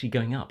 that's actually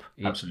going up.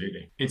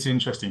 Absolutely. It's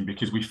interesting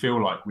because we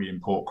feel like we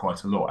import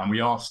quite a lot, and we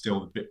are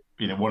still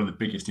one of the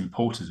biggest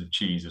importers of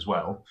cheese as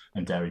well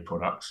and dairy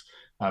products.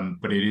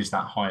 But it is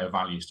that higher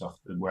value stuff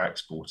that we're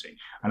exporting.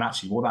 And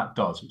actually what that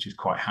does, which is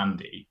quite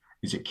handy,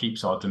 is it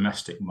keeps our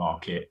domestic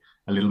market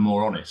a little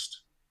more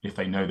honest if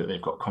they know that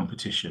they've got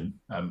competition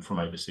from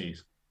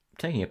overseas.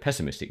 Taking a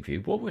pessimistic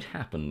view, what would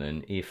happen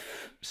then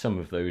if some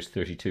of those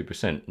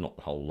 32%, not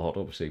the whole lot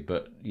obviously,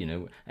 but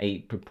a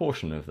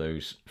proportion of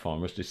those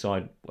farmers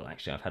decide, well,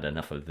 actually I've had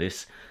enough of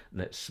this,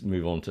 let's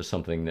move on to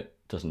something that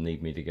doesn't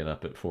need me to get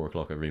up at 4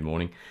 o'clock every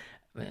morning.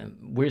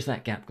 Where's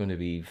that gap going to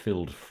be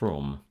filled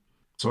from?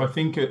 So I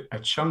think a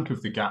chunk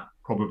of the gap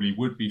probably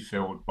would be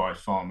filled by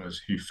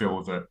farmers who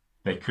feel that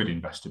they could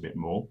invest a bit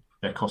more.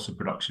 Their cost of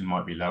production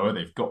might be lower.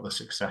 They've got the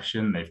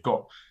succession. They've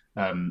got,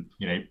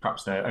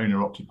 perhaps they're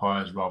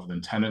owner-occupiers rather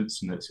than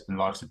tenants, and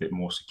life's a bit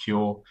more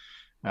secure.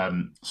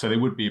 So there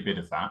would be a bit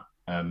of that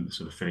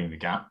sort of filling the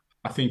gap.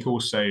 I think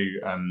also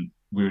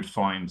we would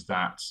find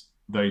that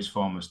those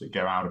farmers that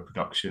go out of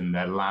production,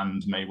 their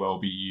land may well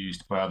be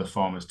used by other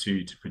farmers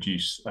too to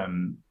produce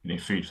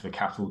food for the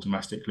cattle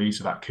domestically.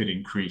 So that could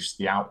increase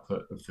the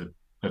output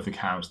of the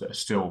cows that are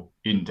still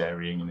in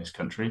dairying in this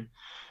country.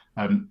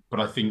 But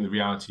I think the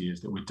reality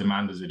is that with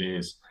demand as it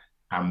is,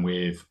 and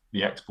with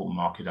the export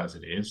market as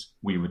it is,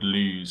 we would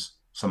lose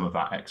some of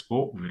that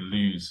export. We would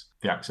lose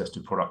the access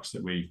to products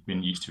that we've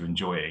been used to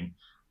enjoying.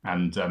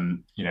 And,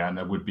 and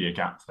there would be a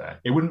gap there.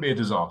 It wouldn't be a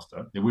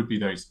disaster. There would be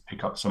those that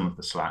pick up some of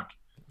the slack.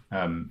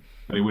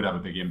 but it would have a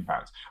big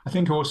impact. I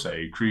think also,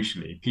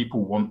 crucially,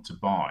 people want to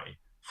buy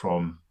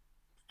from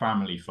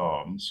family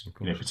farms,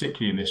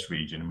 particularly in this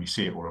region, and we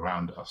see it all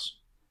around us.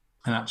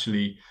 And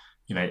actually,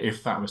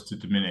 if that was to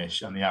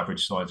diminish and the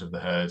average size of the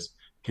herds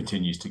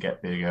continues to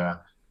get bigger,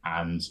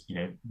 and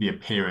the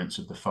appearance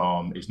of the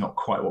farm is not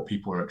quite what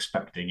people are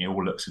expecting, it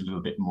all looks a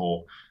little bit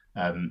more,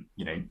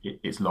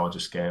 it's larger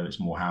scale, it's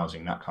more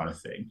housing, that kind of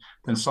thing,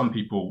 then some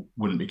people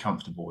wouldn't be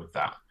comfortable with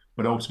that.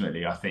 But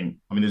ultimately, I think,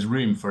 there's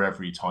room for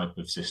every type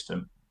of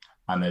system,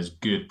 and there's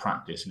good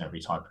practice in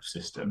every type of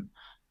system.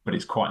 But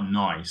it's quite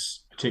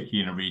nice,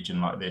 particularly in a region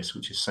like this,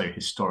 which is so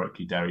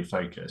historically dairy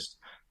focused,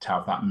 to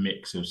have that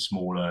mix of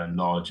smaller and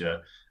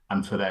larger,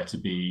 and for there to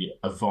be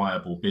a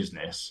viable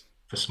business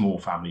for small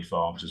family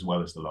farms as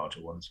well as the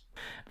larger ones.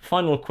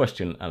 Final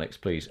question, Alex,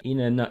 please. In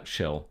a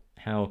nutshell,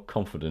 how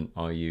confident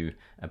are you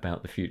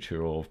about the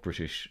future of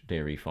British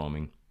dairy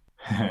farming?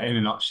 In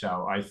a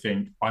nutshell, I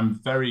think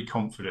I'm very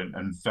confident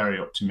and very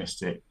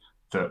optimistic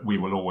that we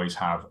will always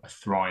have a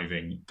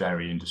thriving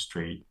dairy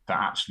industry that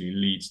actually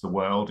leads the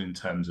world in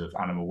terms of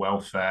animal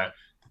welfare,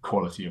 the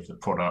quality of the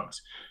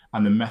product,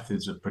 and the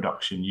methods of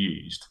production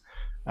used.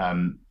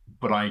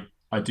 But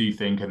I do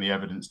think, and the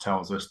evidence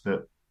tells us,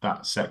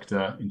 that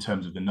sector, in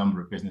terms of the number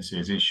of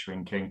businesses, is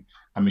shrinking.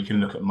 And we can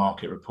look at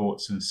market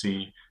reports and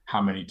see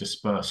how many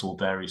dispersal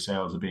dairy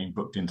sales are being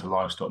booked into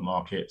livestock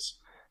markets.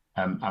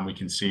 And we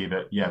can see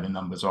that, the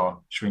numbers are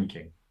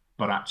shrinking.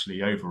 But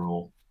actually,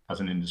 overall, as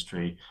an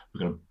industry,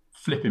 we've got a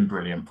flipping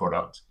brilliant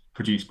product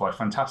produced by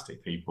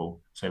fantastic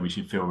people. So we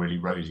should feel really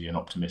rosy and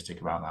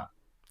optimistic about that.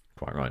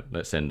 Quite right.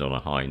 Let's end on a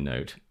high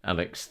note.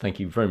 Alex, thank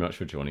you very much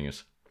for joining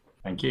us.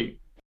 Thank you.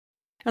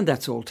 And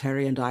that's all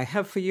Terry and I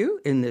have for you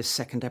in this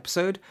second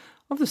episode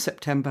of the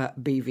September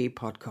BV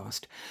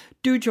podcast.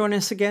 Do join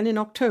us again in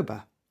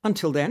October.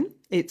 Until then,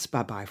 it's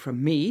bye-bye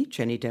from me,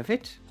 Jenny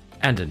Devitt.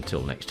 And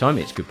until next time,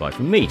 it's goodbye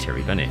from me,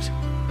 Terry Bennett.